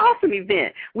be an awesome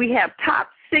event. We have top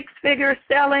 6-figure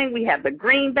selling. We have the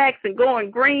greenbacks and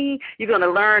going green. You're going to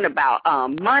learn about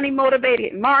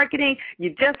money-motivated marketing.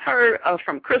 You just heard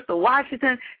from Crystal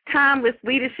Washington, timeless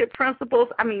leadership principles.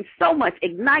 I mean, so much.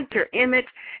 Ignite your image.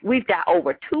 We've got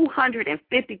over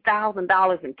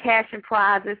 $250,000 in cash and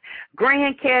prizes,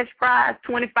 grand cash prize,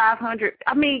 $2,500.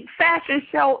 I mean, fashion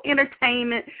show,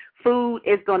 entertainment, food.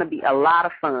 Is going to be a lot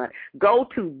of fun. Go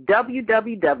to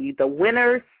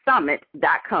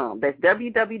www.thewinnersummit.com. That's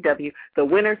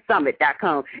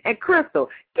www.thewinnersummit.com. And Crystal,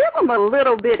 give them a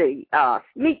little bit of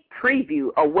sneak preview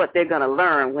of what they're going to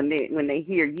learn when they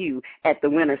hear you at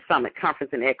the Winter Summit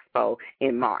Conference and Expo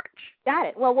in March. Got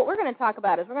it. Well, what we're going to talk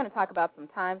about is some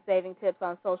time-saving tips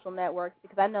on social networks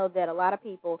because I know that a lot of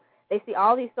people, They see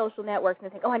all these social networks and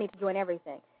they think, oh, I need to join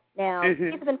everything. Now,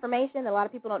 piece of information that a lot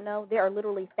of people don't know, there are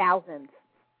literally thousands,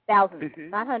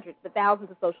 not hundreds, but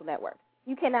thousands of social networks.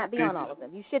 You cannot be on all of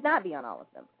them. You should not be on all of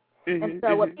them. And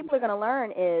so what people are going to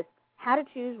learn is how to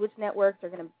choose which networks are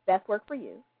going to best work for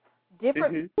you,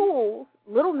 different tools,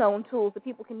 little-known tools that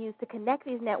people can use to connect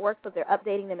these networks so they're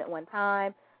updating them at one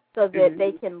time so that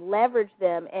they can leverage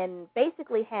them and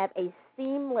basically have a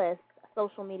seamless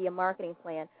social media marketing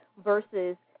plan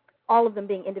versus all of them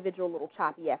being individual little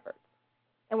choppy efforts.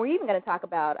 And we're even going to talk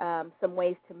about some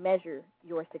ways to measure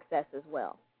your success as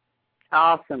well.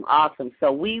 Awesome, awesome.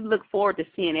 So we look forward to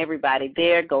seeing everybody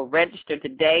there. Go register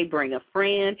today. Bring a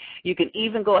friend. You can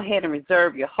even go ahead and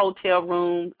reserve your hotel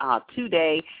room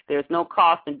today. There's no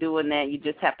cost in doing that. You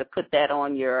just have to put that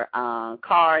on your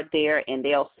card there, and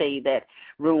they'll save that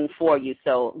room for you.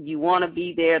 So you want to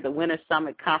be there, the Winter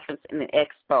Summit Conference and the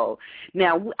Expo.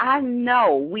 Now, I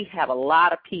know we have a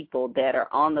lot of people that are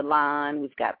on the line.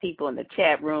 We've got people in the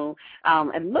chat room.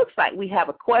 It looks like we have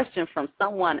a question from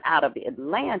someone out of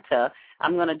Atlanta.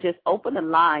 I'm going to just open the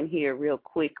line here real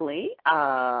quickly.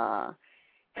 Hello,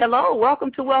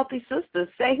 welcome to Wealthy Sistas.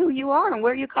 Say who you are and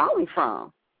where you're calling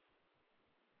from.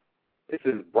 This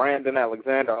is Brandon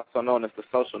Alexander, also known as the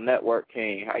Social Network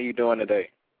King. How you doing today?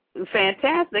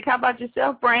 Fantastic. How about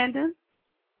yourself, Brandon?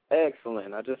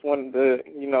 Excellent. I just wanted to,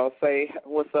 say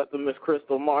what's up to Miss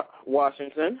Crystal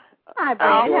Washington. Hi,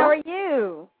 Brandon. How are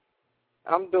you?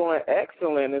 I'm doing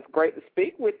excellent. It's great to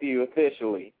speak with you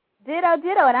officially. Ditto,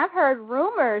 ditto. And I've heard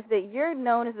rumors that you're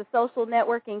known as the social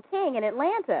networking king in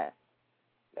Atlanta.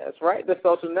 That's right, the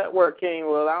Social Network King.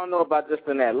 Well, I don't know about just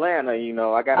in Atlanta,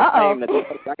 I got to claim that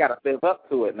I got to live up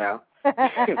to it now.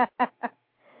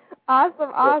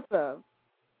 Awesome.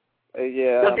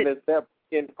 Yeah, Miss Deb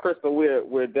and Crystal,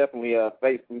 we're definitely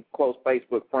close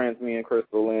Facebook friends, me and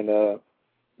Crystal, and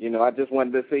I just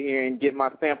wanted to sit here and get my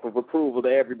stamp of approval to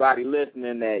everybody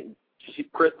listening that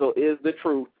Crystal is the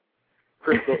truth.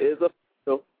 Crystal is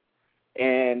official,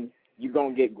 and you're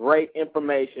gonna get great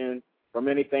information from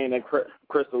anything that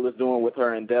Crystal is doing with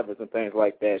her endeavors and things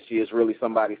like that. She is really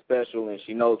somebody special, and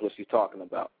she knows what she's talking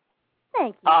about.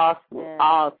 Thank you.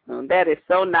 Awesome. That is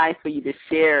so nice for you to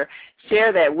share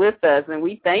that with us, and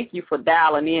we thank you for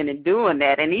dialing in and doing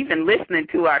that and even listening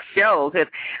to our show. Because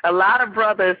a lot of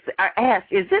brothers ask,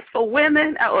 is this for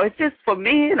women or is this for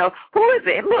men or who is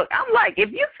it? Look, I'm like,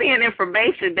 if you're seeing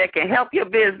information that can help your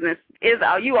business,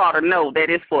 you ought to know that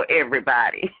it's for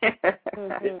everybody.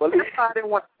 Well, I didn't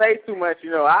want to say too much.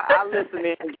 I listen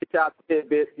in and get y'all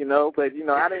tidbits, but, I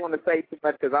didn't want to say too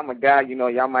much because I'm a guy,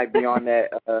 y'all might be on that,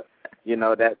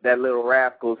 that little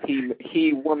rascals,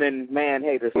 he, woman, man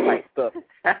haters type stuff.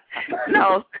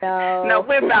 No,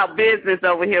 we're about business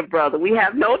over here, brother. We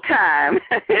have no time,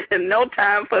 no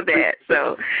time for that.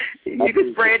 So you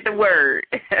can spread the word.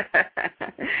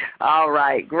 All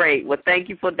right, great. Well, thank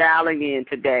you for dialing in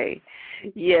today.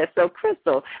 Yeah, so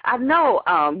Crystal, I know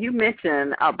you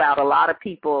mentioned about a lot of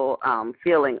people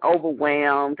feeling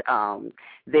overwhelmed.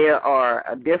 There are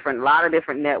a lot of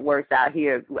different networks out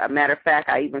here. As a matter of fact,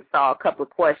 I even saw a couple of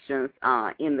questions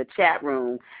in the chat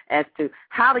room as to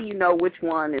how do you know which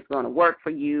one is going to work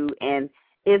for you, and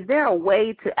is there a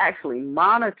way to actually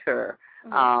monitor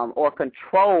or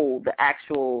control the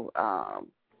actual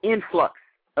influx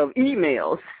of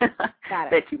emails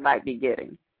that you might be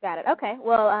getting? Got it. Okay.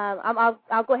 Well,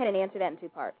 I'll go ahead and answer that in two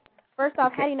parts. First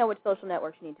off, how do you know which social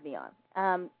networks you need to be on?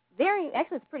 Actually,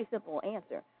 it's a pretty simple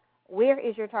answer. Where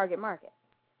is your target market?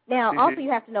 Now, also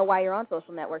you have to know why you're on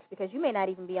social networks because you may not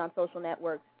even be on social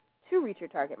networks to reach your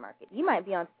target market. You might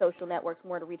be on social networks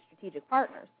more to reach strategic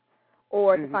partners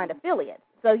or to find affiliates.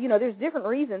 So, there's different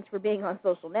reasons for being on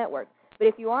social networks. But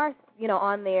if you are,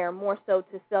 on there more so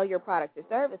to sell your products or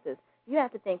services, you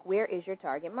have to think, where is your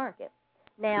target market?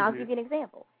 Now, I'll give you an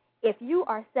example. If you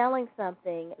are selling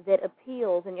something that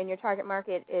appeals, and your target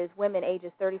market is women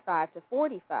ages 35 to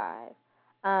 45,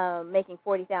 making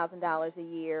 $40,000 a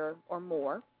year or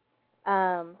more,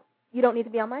 you don't need to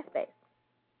be on MySpace.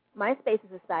 MySpace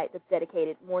is a site that's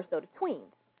dedicated more so to tweens.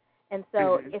 And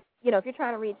so if you're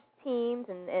trying to reach teens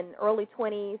and early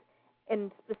 20s,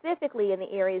 and specifically in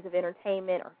the areas of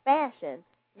entertainment or fashion,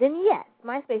 then yes,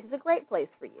 MySpace is a great place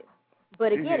for you.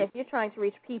 But again, if you're trying to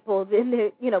reach people in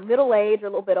the middle age or a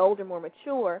little bit older, more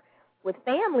mature, with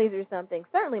families or something,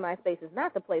 certainly MySpace is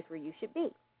not the place where you should be.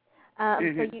 So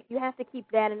you have to keep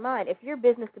that in mind. If you're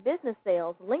business-to-business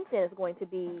sales, LinkedIn is going to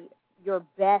be your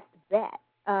best bet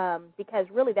because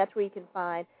really that's where you can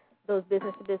find those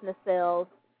business-to-business sales,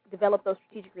 develop those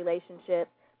strategic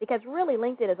relationships, because really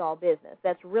LinkedIn is all business.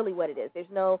 That's really what it is. There's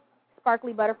no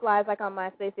sparkly butterflies like on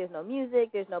MySpace. There's no music.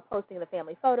 There's no posting of the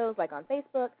family photos like on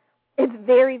Facebook. It's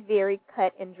very, very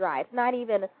cut and dry. It's not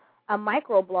even a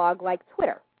microblog like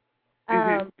Twitter.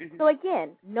 So,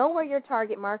 again, know where your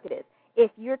target market is.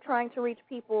 If you're trying to reach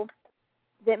people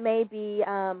that may be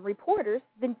reporters,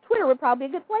 then Twitter would probably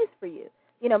be a good place for you.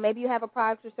 You know, maybe you have a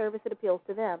product or service that appeals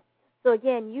to them. So,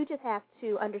 again, you just have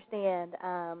to understand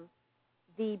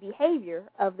the behavior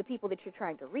of the people that you're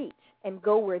trying to reach and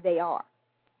go where they are.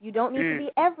 You don't need to be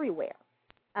everywhere.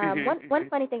 One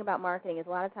funny thing about marketing is a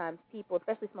lot of times people,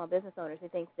 especially small business owners, they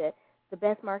think that the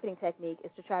best marketing technique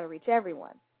is to try to reach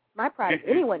everyone. My product,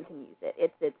 anyone can use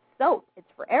it. It's soap. It's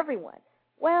for everyone.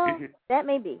 Well, that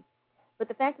may be. But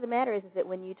the fact of the matter is that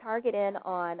when you target in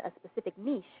on a specific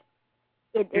niche,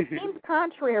 it seems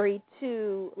contrary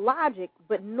to logic,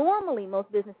 but normally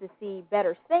most businesses see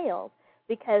better sales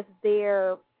because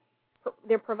they're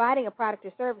providing a product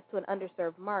or service to an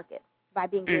underserved market by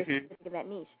being very specific in that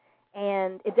niche.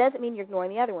 And it doesn't mean you're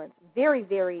ignoring the other ones. Very,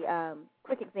 very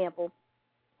quick example,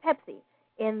 Pepsi.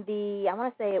 In the, I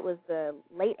want to say it was the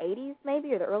late 80s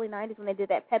maybe or the early 90s when they did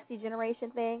that Pepsi generation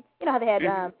thing. You know how they had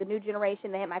the new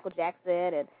generation, they had Michael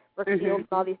Jackson and Brooke Shields and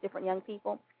all these different young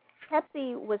people.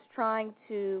 Pepsi was trying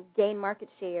to gain market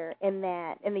share in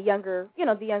the younger,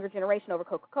 the younger generation over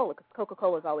Coca-Cola, because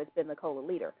Coca-Cola has always been the cola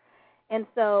leader. And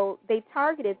so they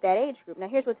targeted that age group. Now,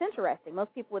 here's what's interesting.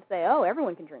 Most people would say, oh,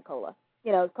 everyone can drink cola.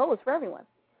 Cola's for everyone.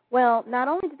 Well, not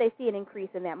only did they see an increase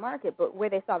in that market, but where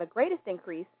they saw the greatest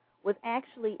increase was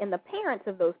actually in the parents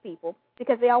of those people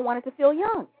because they all wanted to feel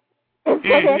young. And so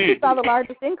they actually saw the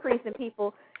largest increase in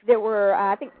people that were,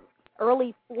 I think,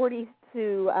 early 40s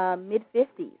to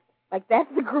mid-50s. Like, that's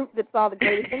the group that saw the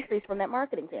greatest increase from that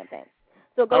marketing campaign.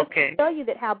 So it goes to show you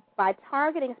that how by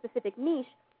targeting a specific niche,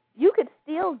 you could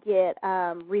still get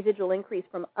residual increase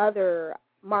from other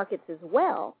markets as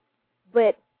well,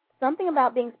 but something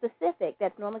about being specific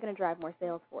that's normally going to drive more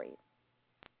sales for you.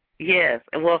 Yes,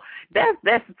 well,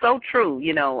 that's so true.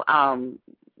 You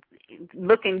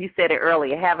said it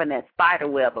earlier, having that spider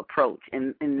web approach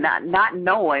and not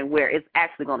knowing where it's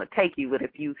actually going to take you. But if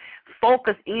you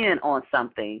focus in on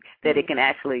something, that it can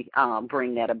actually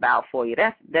bring that about for you.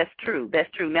 That's true. That's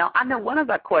true. Now, I know one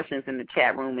of our questions in the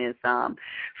chat room is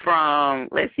from,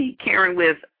 let's see, Karen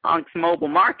with Unks Mobile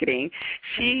Marketing.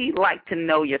 She'd like to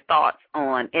know your thoughts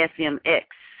on SMX.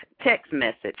 Text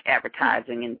message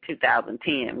advertising in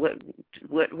 2010.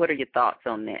 What are your thoughts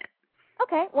on that?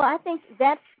 Okay, well, I think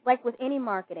that's like with any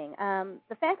marketing.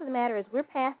 The fact of the matter is we're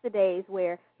past the days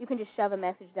where you can just shove a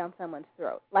message down someone's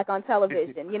throat, like on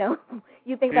television.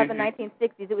 You think about the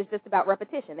 1960s, it was just about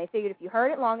repetition. They figured if you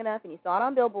heard it long enough and you saw it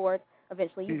on billboards,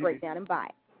 eventually you break down and buy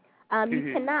it.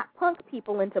 You cannot punk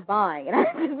people into buying, and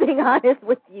I'm just being honest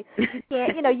with you.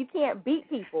 You can't beat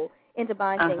people into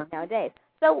buying things nowadays.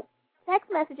 So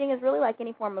text messaging is really like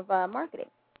any form of marketing.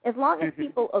 As long as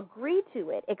people agree to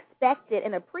it, expect it,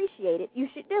 and appreciate it, you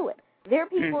should do it. There are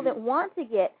people that want to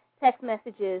get text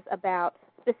messages about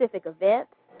specific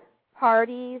events,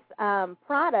 parties,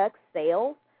 products,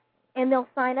 sales, and they'll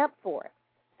sign up for it.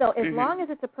 So as long as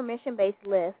it's a permission-based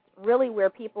list, really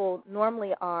where people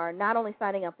normally are not only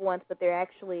signing up once, but they're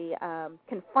actually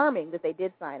confirming that they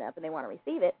did sign up and they want to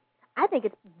receive it, I think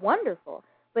it's wonderful.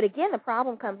 But again, the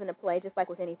problem comes into play, just like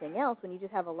with anything else, when you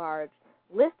just have a large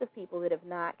list of people that have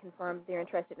not confirmed they're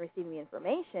interested in receiving the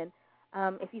information.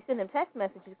 If you send them text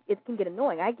messages, it can get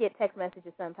annoying. I get text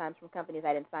messages sometimes from companies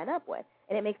I didn't sign up with,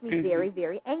 and it makes me very,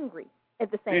 very angry.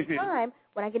 At the same time,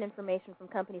 when I get information from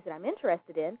companies that I'm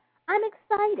interested in, I'm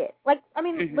excited.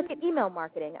 Look at email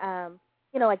marketing.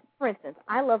 Like, for instance,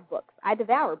 I love books. I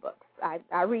devour books.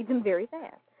 I read them very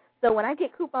fast. So when I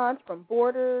get coupons from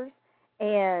Borders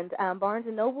and Barnes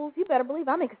 & Nobles, you better believe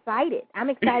I'm excited.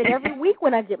 I'm excited every week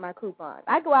when I get my coupons.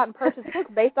 I go out and purchase books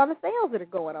based on the sales that are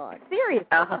going on. Seriously.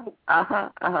 So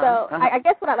I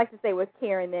guess what I'd like to say with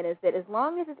Karen then is that as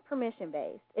long as it's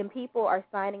permission-based and people are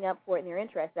signing up for it and they're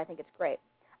interested, I think it's great.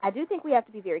 I do think we have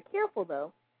to be very careful,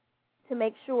 though, to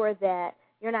make sure that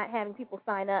you're not having people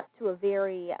sign up to a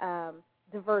very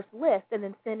diverse list and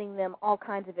then sending them all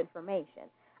kinds of information.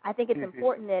 I think it's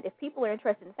important that if people are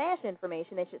interested in fashion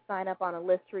information, they should sign up on a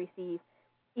list to receive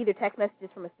either text messages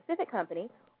from a specific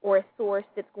company or a source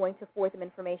that's going to forward them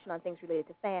information on things related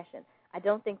to fashion. I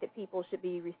don't think that people should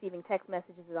be receiving text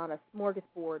messages on a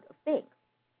smorgasbord of things.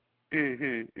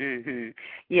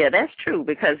 Yeah, that's true,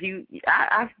 because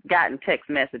I've gotten text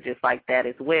messages like that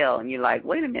as well, and you're like,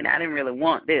 wait a minute, I didn't really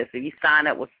want this. If you sign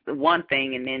up with one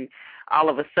thing and then all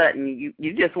of a sudden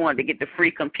you just wanted to get the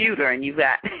free computer, and you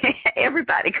got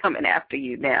everybody coming after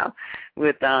you now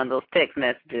with those text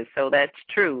messages. So that's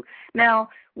true. Now,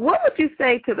 what would you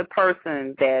say to the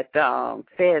person that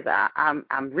says,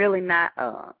 I'm really not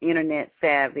internet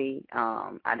savvy,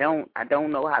 I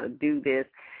don't know how to do this?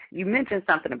 You mentioned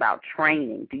something about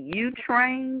training. Do you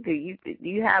train? Do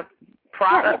you have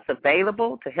products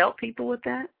available to help people with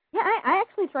that? Yeah, I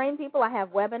actually train people. I have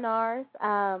webinars.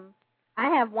 I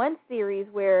have one series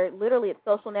where literally it's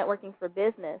social networking for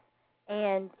business,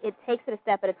 and it takes it a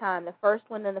step at a time. The first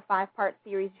one in the 5-part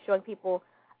series is showing people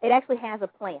it actually has a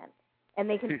plan, and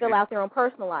they can fill out their own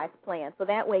personalized plan. So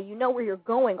that way you know where you're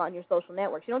going on your social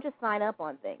networks. You don't just sign up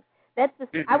on things. That's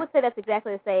just, I would say that's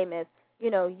exactly the same as,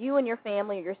 you and your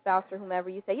family or your spouse or whomever,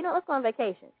 you say, let's go on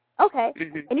vacation. Okay.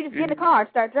 And you just get in the car and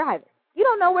start driving. You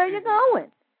don't know where you're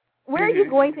going. Where are you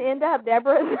going to end up,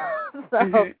 Deborah? So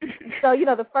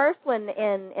the first one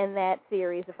in that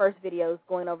series, the first video is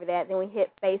going over that. Then we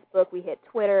hit Facebook, we hit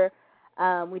Twitter,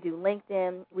 we do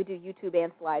LinkedIn, we do YouTube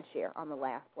and SlideShare on the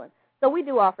last one. So we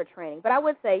do offer training. But I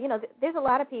would say, there's a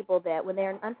lot of people that when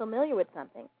they're unfamiliar with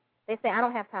something, they say, I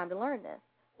don't have time to learn this.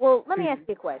 Well, let me ask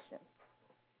you a question.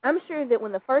 I'm sure that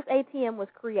when the first ATM was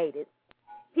created,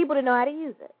 people didn't know how to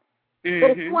use it.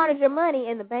 But if you wanted your money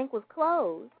and the bank was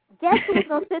closed, guess who's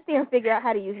going to sit there and figure out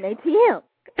how to use an ATM?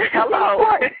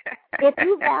 Hello. If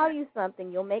you value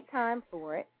something, you'll make time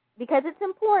for it because it's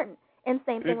important. And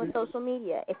same thing with social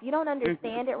media. If you don't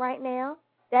understand it right now,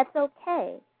 that's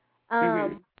okay.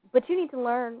 But you need to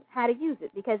learn how to use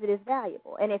it because it is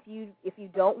valuable. And if you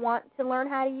don't want to learn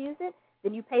how to use it,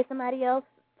 then you pay somebody else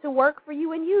to work for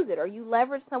you and use it, or you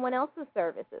leverage someone else's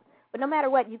services. But no matter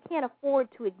what, you can't afford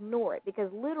to ignore it because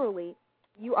literally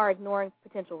you are ignoring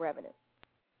potential revenue.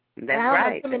 That's and I don't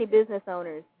right. have so many business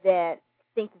owners that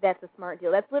think that that's a smart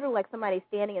deal. That's literally like somebody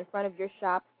standing in front of your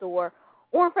shop, store,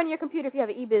 or in front of your computer if you have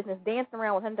an e-business, dancing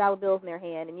around with $100 bills in their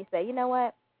hand, and you say, you know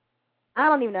what, I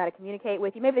don't even know how to communicate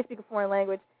with you. Maybe they speak a foreign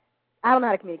language. I don't know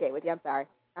how to communicate with you. I'm sorry.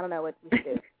 I don't know what we should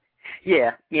do.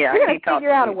 Yeah. You're going to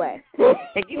figure out a way.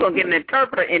 And you're going to get an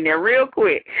interpreter in there real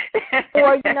quick.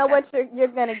 Or you know what, you're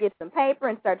going to get some paper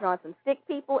and start drawing some stick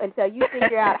people until you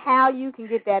figure out how you can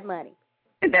get that money.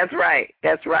 That's right.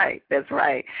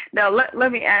 Now,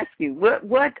 let me ask you, what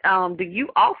do you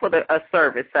offer a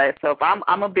service? So if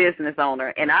I'm a business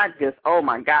owner and I just, oh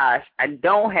my gosh, I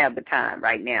don't have the time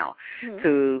right now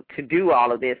to do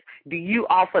all of this, do you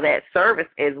offer that service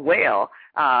as well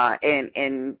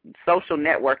in social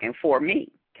networking for me?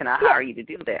 Can I hire you to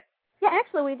do that? Yeah,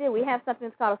 actually we do. We have something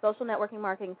that's called a social networking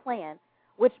marketing plan,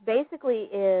 which basically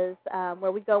is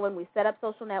where we go and we set up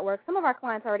social networks. Some of our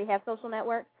clients already have social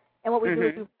networks. And what we do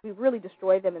is we really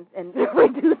destroy them and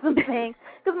reduce some things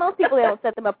because most people, they don't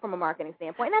set them up from a marketing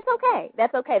standpoint. And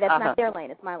that's okay. That's not their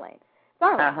lane. It's my lane. It's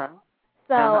our lane.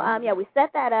 So, we set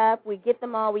that up. We get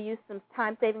them all. We use some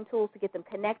time-saving tools to get them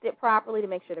connected properly to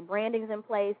make sure the branding's in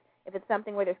place. If it's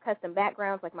something where there's custom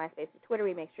backgrounds like MySpace or Twitter,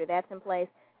 we make sure that's in place.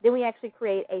 Then we actually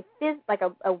create a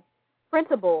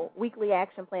printable weekly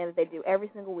action plan that they do every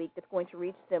single week that's going to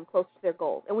reach them close to their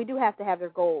goals. And we do have to have their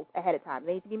goals ahead of time.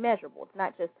 They need to be measurable. It's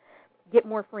not just get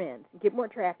more friends, get more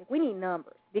traffic. We need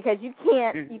numbers because you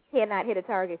cannot hit a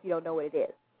target if you don't know what it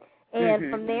is. And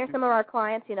from there, some of our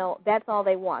clients, that's all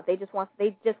they want. They just want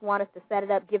us to set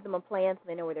it up, give them a plan so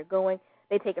they know where they're going.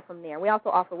 They take it from there. We also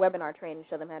offer webinar training to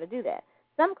show them how to do that.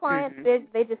 Some clients,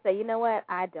 they just say, you know what,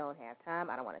 I don't have time.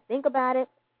 I don't want to think about it.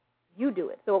 You do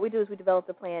it. So what we do is we develop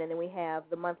the plan, and then we have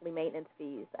the monthly maintenance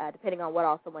fees, depending on what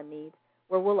all someone needs,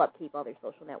 where we'll upkeep all their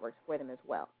social networks for them as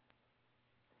well.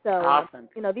 So, awesome.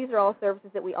 These are all services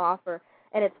that we offer.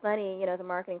 And it's funny, as a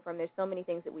marketing firm, there's so many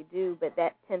things that we do, but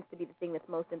that tends to be the thing that's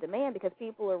most in demand because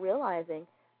people are realizing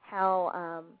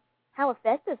how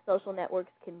effective social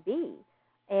networks can be.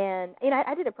 And,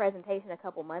 I did a presentation a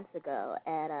couple months ago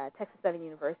at Texas Southern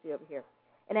University over here,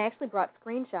 and I actually brought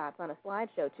screenshots on a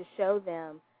slideshow to show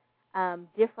them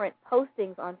different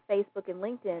postings on Facebook and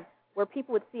LinkedIn where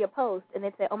people would see a post and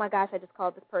they'd say, oh, my gosh, I just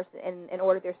called this person and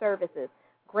ordered their services.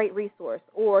 Great resource.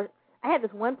 Or I had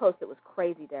this one post that was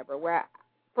crazy, Deborah, where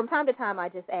from time to time I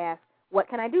just ask, what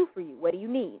can I do for you? What do you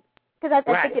need? Because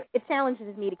I think it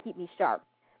challenges me to keep me sharp.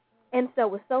 And so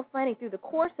it was so funny through the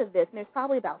course of this, and there's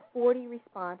probably about 40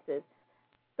 responses,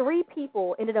 3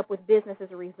 people ended up with business as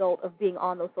a result of being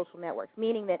on those social networks,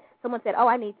 meaning that someone said, oh,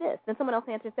 I need this. Then someone else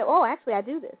answered and said, oh, actually, I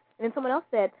do this. And then someone else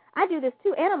said, I do this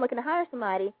too, and I'm looking to hire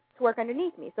somebody to work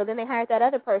underneath me. So then they hired that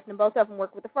other person, and both of them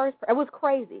worked with the first person. It was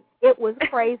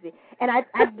crazy. And I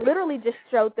literally just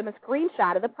showed them a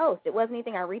screenshot of the post. It wasn't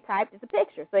anything I retyped. It's a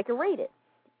picture, so they could read it.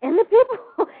 And the people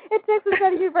at Texas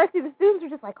Southern University, the students were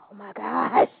just like, oh, my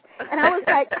gosh. And I was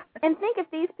like, and think if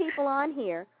these people on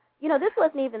here, this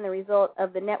wasn't even the result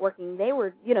of the networking. They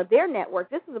were, their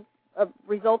network. This is a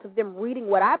result of them reading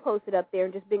what I posted up there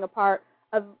and just being a part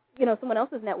of, someone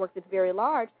else's network that's very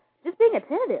large, just being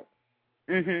attentive.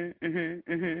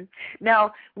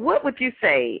 Now, what would you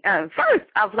say? First,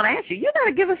 I was going to ask you, you got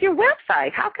to give us your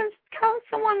website. How can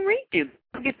someone reach you?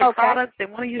 Get your products, they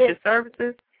want to use your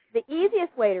services? The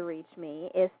easiest way to reach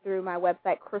me is through my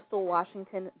website,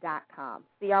 crystalwashington.com,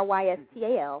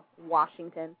 CRYSTAL,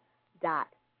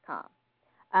 Washington.com.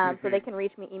 So they can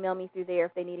reach me, email me through there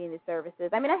if they need any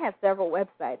services. I mean, I have several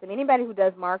websites. I mean, anybody who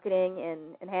does marketing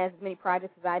and has as many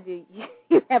projects as I do,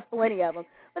 you have plenty of them.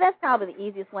 But that's probably the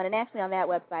easiest one. And actually on that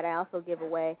website, I also give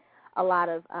away a lot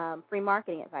of free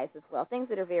marketing advice as well, things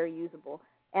that are very usable.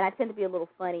 And I tend to be a little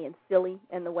funny and silly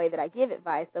in the way that I give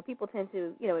advice, so people tend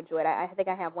to, enjoy it. I think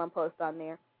I have one post on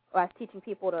there where I was teaching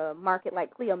people to market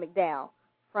like Cleo McDowell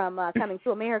from Coming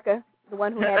to America, the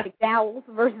one who had McDowell's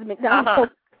versus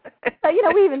McDonald's. So,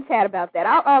 we even chat about that.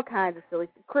 All kinds of silly,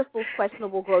 Crystal's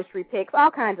questionable grocery picks,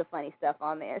 all kinds of funny stuff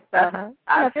on there. So,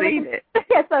 I've seen it.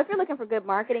 Yeah, so if you're looking for good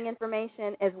marketing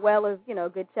information as well as, a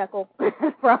good chuckle,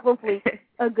 probably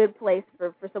a good place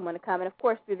for someone to come. And, of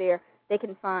course, through there, they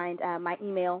can find my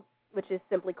email, which is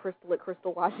simply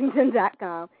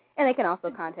crystal@crystalwashington.com, and they can also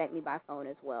contact me by phone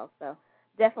as well. So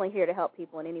definitely here to help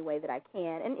people in any way that I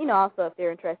can. And, also if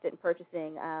they're interested in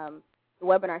purchasing the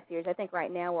webinar series, I think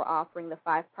right now we're offering the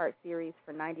 5-part series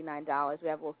for $99. We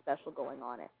have a little special going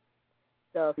on it.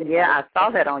 So I saw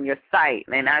that on your site,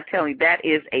 and I tell you, that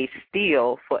is a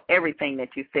steal for everything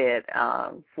that you said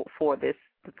for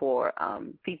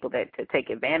people that to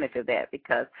take advantage of that,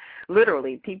 because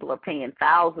literally people are paying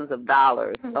thousands of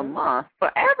dollars a month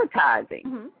for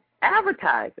advertising.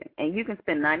 And you can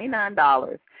spend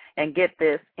 $99 and get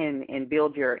this and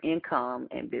build your income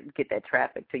and get that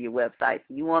traffic to your website.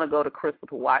 So you want to go to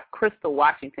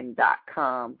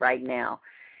crystalwashington.com right now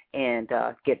and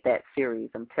get that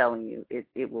series. I'm telling you,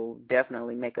 it will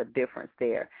definitely make a difference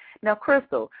there. Now,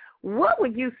 Crystal, what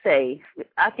would you say,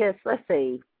 I guess, let's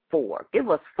say 4. Give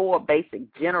us 4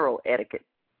 basic general etiquette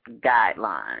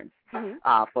guidelines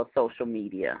for social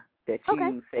media that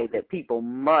you say that people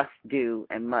must do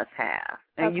and must have.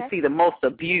 And you see the most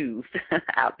abused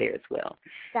out there as well.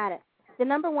 Got it. The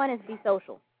number 1 is be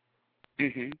social,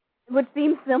 which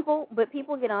seems simple, but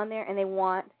people get on there and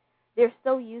they're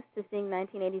so used to seeing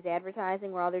 1980s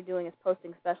advertising where all they're doing is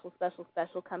posting special,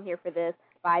 come here for this,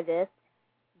 buy this.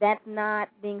 That's not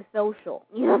being social.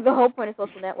 The whole point of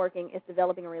social networking is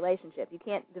developing a relationship. You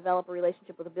can't develop a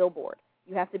relationship with a billboard.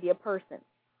 You have to be a person.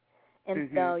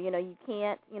 And so, you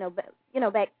can't,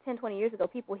 back 10, 20 years ago,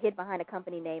 people hid behind a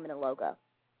company name and a logo.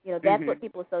 That's what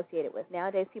people associate it with.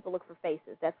 Nowadays, people look for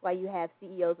faces. That's why you have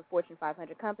CEOs of Fortune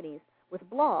 500 companies with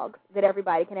blogs that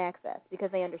everybody can access because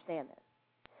they understand this.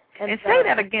 And say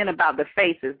that again about the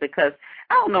faces, because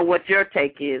I don't know what your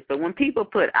take is, but when people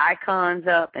put icons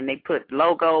up and they put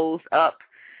logos up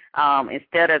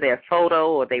instead of their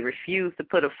photo, or they refuse to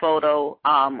put a photo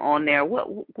on there,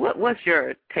 what's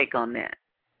your take on that?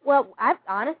 Well,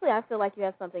 honestly, I feel like you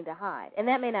have something to hide, and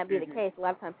that may not be the case. A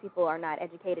lot of times people are not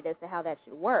educated as to how that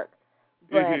should work,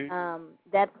 but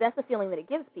that's the feeling that it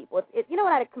gives people. You know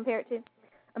what I'd compare it to?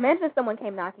 Imagine if someone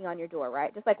came knocking on your door,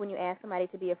 right? Just like when you ask somebody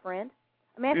to be a friend.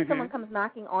 Imagine someone comes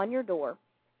knocking on your door,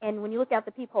 and when you look out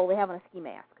the peephole, they have on a ski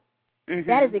mask.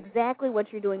 That is exactly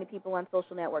what you're doing to people on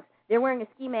social networks. They're wearing a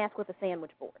ski mask with a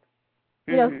sandwich board,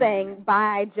 saying,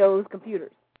 buy Joe's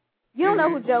computers. You don't know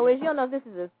who Joe is. You don't know if this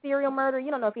is a serial murder.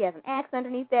 You don't know if he has an axe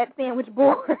underneath that sandwich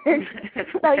board.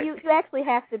 So you actually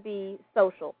have to be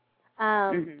social.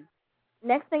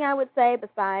 Next thing I would say,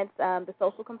 besides the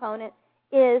social component,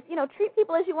 is, treat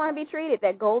people as you want to be treated,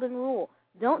 that golden rule.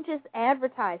 Don't just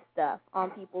advertise stuff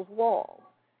on people's walls.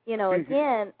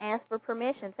 Again, ask for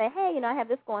permission. Say, hey, I have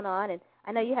this going on, and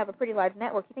I know you have a pretty large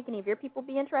network. You think any of your people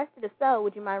be interested? If so,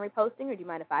 would you mind reposting, or do you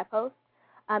mind if I post?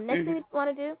 Next thing that you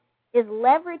want to do is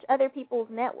leverage other people's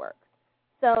networks.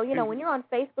 So, when you're on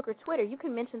Facebook or Twitter, you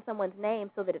can mention someone's name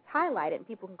so that it's highlighted and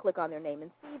people can click on their name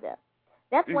and see them.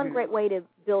 That's one great way to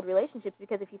build relationships,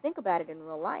 because if you think about it in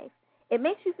real life, it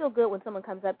makes you feel good when someone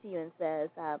comes up to you and says,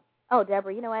 oh,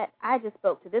 Deborah, you know what? I just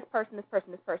spoke to this person.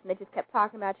 They just kept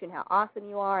talking about you and how awesome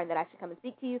you are and that I should come and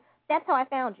speak to you. That's how I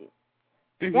found you.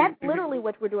 That's literally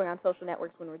what we're doing on social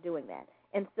networks when we're doing that.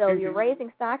 And so you're raising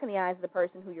stock in the eyes of the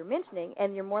person who you're mentioning,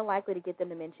 and you're more likely to get them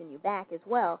to mention you back as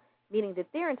well, meaning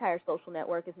that their entire social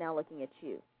network is now looking at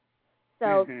you.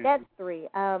 So that's 3.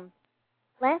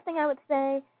 Last thing I would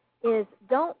say is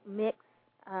don't mix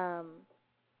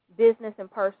business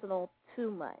and personal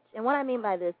too much. And what I mean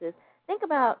by this is, think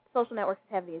about social networks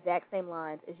that have the exact same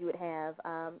lines as you would have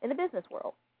in the business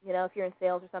world. You know, if you're in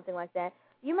sales or something like that,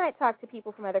 you might talk to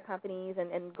people from other companies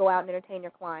and go out and entertain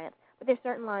your clients, but there's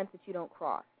certain lines that you don't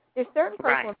cross. There's certain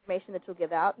personal information that you'll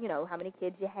give out, you know, how many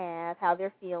kids you have, how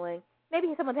they're feeling. Maybe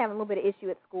someone's having a little bit of issue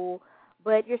at school,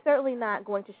 but you're certainly not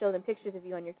going to show them pictures of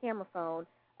you on your camera phone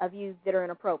of you that are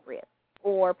inappropriate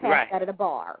or passed out at a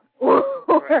bar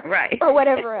or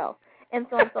whatever else. And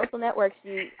so on social networks,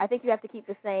 I think you have to keep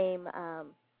the same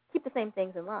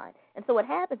things in line. And so what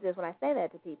happens is when I say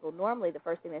that to people, normally the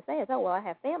first thing they say is, oh, well, I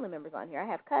have family members on here. I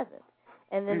have cousins.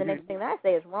 And then the next thing that I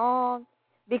say is wrong,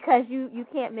 because you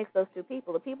can't mix those two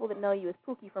people. The people that know you as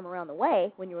Pookie from around the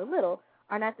way when you were little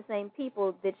are not the same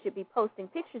people that should be posting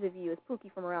pictures of you as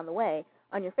Pookie from around the way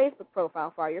on your Facebook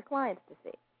profile for all your clients to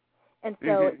see. And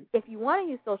so if you want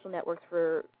to use social networks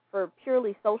for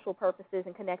purely social purposes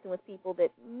and connecting with people that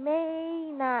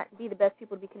may not be the best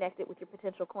people to be connected with your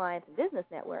potential clients and business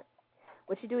network,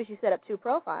 what you do is you set up two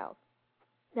profiles.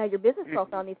 Now, your business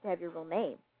profile needs to have your real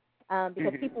name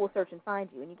because people will search and find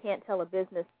you, and you can't tell a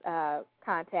business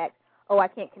contact, oh, I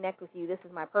can't connect with you, this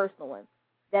is my personal one.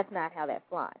 That's not how that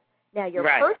flies. Now, your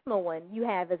personal one you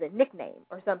have as a nickname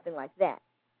or something like that.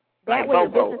 Like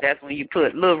Bobo, that's when you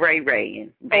put Lil Ray Ray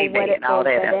and Baby and all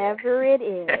that. Whatever it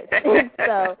is. And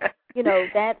so, you know,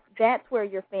 that's where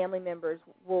your family members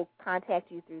will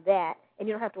contact you through that, and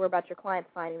you don't have to worry about your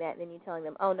clients finding that and then you telling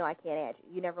them, oh, no, I can't add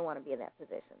you. You never want to be in that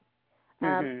position.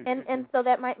 And so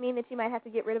that might mean that you might have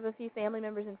to get rid of a few family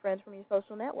members and friends from your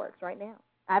social networks right now.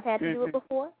 I've had to do it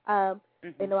before.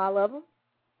 They know I love them.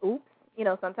 Oops. You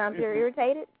know, sometimes they're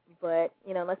irritated, but,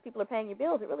 you know, unless people are paying your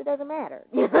bills, it really doesn't matter.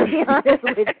 You know, to be honest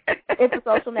with you. It's a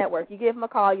social network. You give them a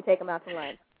call, you take them out to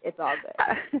lunch. It's all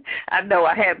good. I know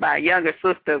I had my younger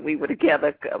sister. We were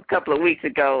together a couple of weeks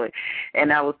ago,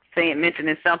 and I was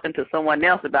mentioning something to someone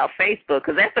else about Facebook,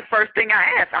 because that's the first thing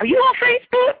I asked. Are you on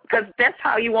Facebook? Because that's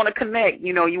how you want to connect.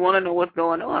 You know, you want to know what's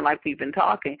going on, like we've been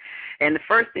talking. And the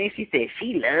first thing she said,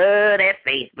 she loved that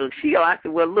Facebook. I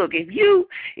said, well, look, if you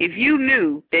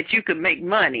knew that you could make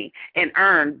money and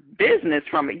earn business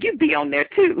from it, you'd be on there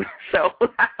too. So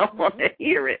I don't want to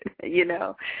hear it. You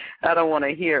know, I don't want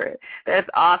to hear it. That's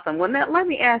awesome. Well, now let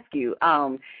me ask you.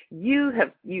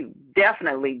 You've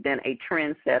definitely been a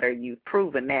trendsetter. You've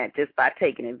proven that just by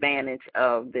taking advantage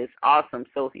of this awesome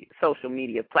social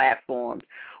media platforms.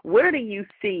 Where do you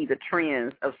see the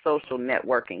trends of social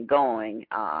networking going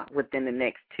within the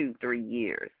next 2-3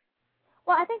 years?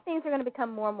 Well, I think things are going to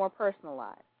become more and more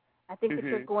personalized. I think that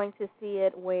you're going to see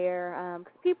it where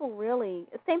cause people really,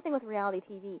 same thing with reality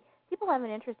TV, people have an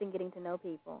interest in getting to know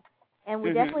people. And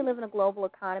we definitely live in a global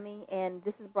economy, and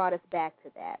this has brought us back to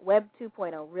that. Web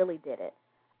 2.0 really did it.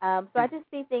 So I just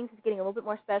see things as getting a little bit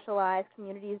more specialized,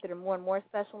 communities that are more and more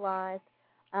specialized.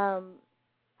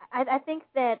 I think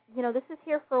that, you know, this is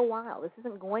here for a while. This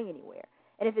isn't going anywhere.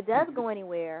 And if it does go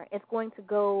anywhere, it's going to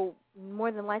go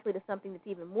more than likely to something that's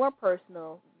even more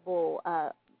personable,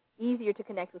 easier to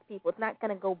connect with people. It's not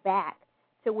going to go back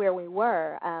to where we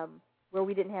were, where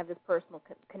we didn't have this personal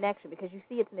connection, because you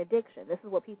see it's an addiction. This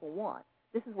is what people want.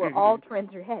 This is where all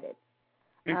trends are headed.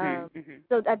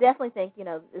 So I definitely think, you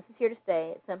know, this is here to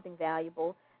stay. It's something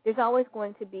valuable. There's always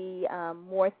going to be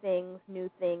more things,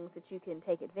 new things that you can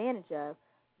take advantage of.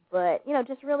 But, you know,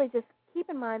 just keep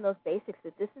in mind those basics,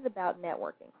 that this is about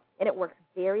networking. And it works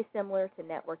very similar to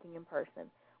networking in person.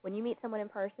 When you meet someone in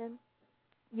person,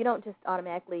 you don't just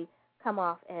automatically come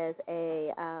off as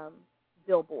a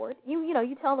billboard. You know,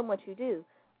 you tell them what you do,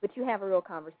 but you have a real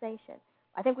conversation.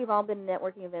 I think we've all been to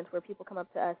networking events where people come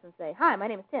up to us and say, hi, my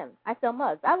name is Tim. I sell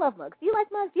mugs. I love mugs. Do you like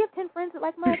mugs? Do you have 10 friends that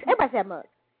like mugs? Everybody's had mugs.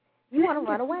 You want to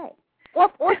run away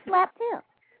or slap Tim.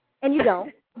 And you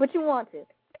don't, but you want to.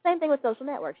 Same thing with social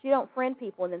networks. You don't friend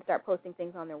people and then start posting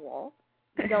things on their walls.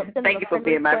 You don't send them Thank you for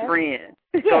being request. My friend.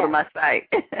 Go to my site.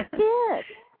 Yes.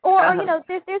 Or you know,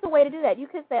 there's a way to do that. You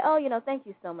could say, oh, you know, thank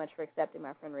you so much for accepting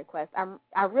my friend request.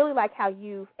 I really like how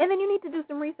you, and then you need to do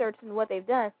some research into what they've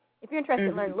done. If you're interested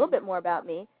in learning a little bit more about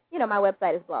me, you know, my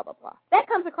website is blah, blah, blah. That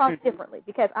comes across differently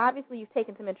because obviously you've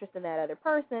taken some interest in that other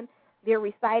person. They're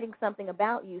reciting something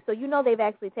about you, so you know they've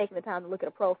actually taken the time to look at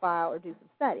a profile or do some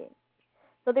studying.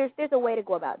 So there's a way to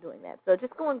go about doing that. So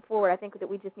just going forward, I think that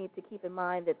we just need to keep in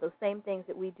mind that those same things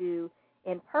that we do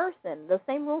in person, those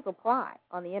same rules apply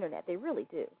on the Internet. They really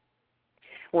do.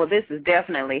 Well, this is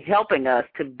definitely helping us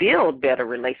to build better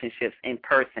relationships in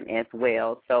person as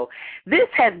well. So this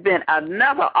has been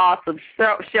another awesome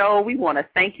show. We want to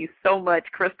thank you so much,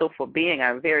 Crystal, for being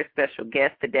our very special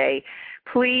guest today.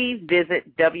 please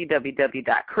visit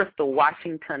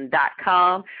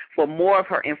www.crystalwashington.com for more of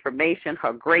her information,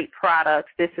 her great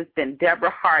products. This has been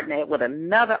Deborah Hartnett with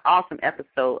another awesome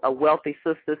episode of Wealthy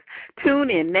Sistas. Tune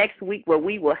in next week where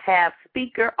we will have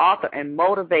speaker, author, and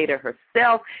motivator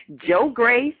herself, Jo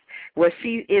Grace, where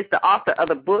she is the author of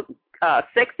the book,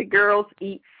 Sexy Girls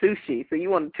Eat Sushi. So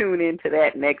you want to tune into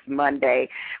that next Monday.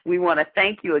 We want to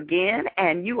thank you again,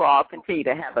 and you all continue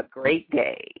to have a great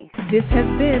day. This has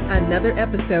been another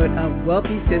episode of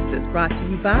Wealthy Sistas, brought to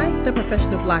you by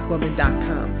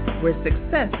theprofessionalblackwoman.com, where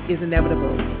success is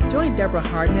inevitable. Join Deborah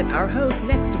Hartnett, our host,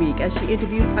 next week as she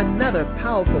interviews another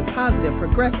powerful, positive,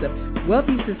 progressive,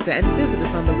 wealthy sister, and visit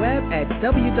us on the web at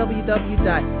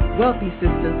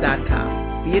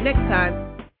www.wealthysistas.com. See you next time.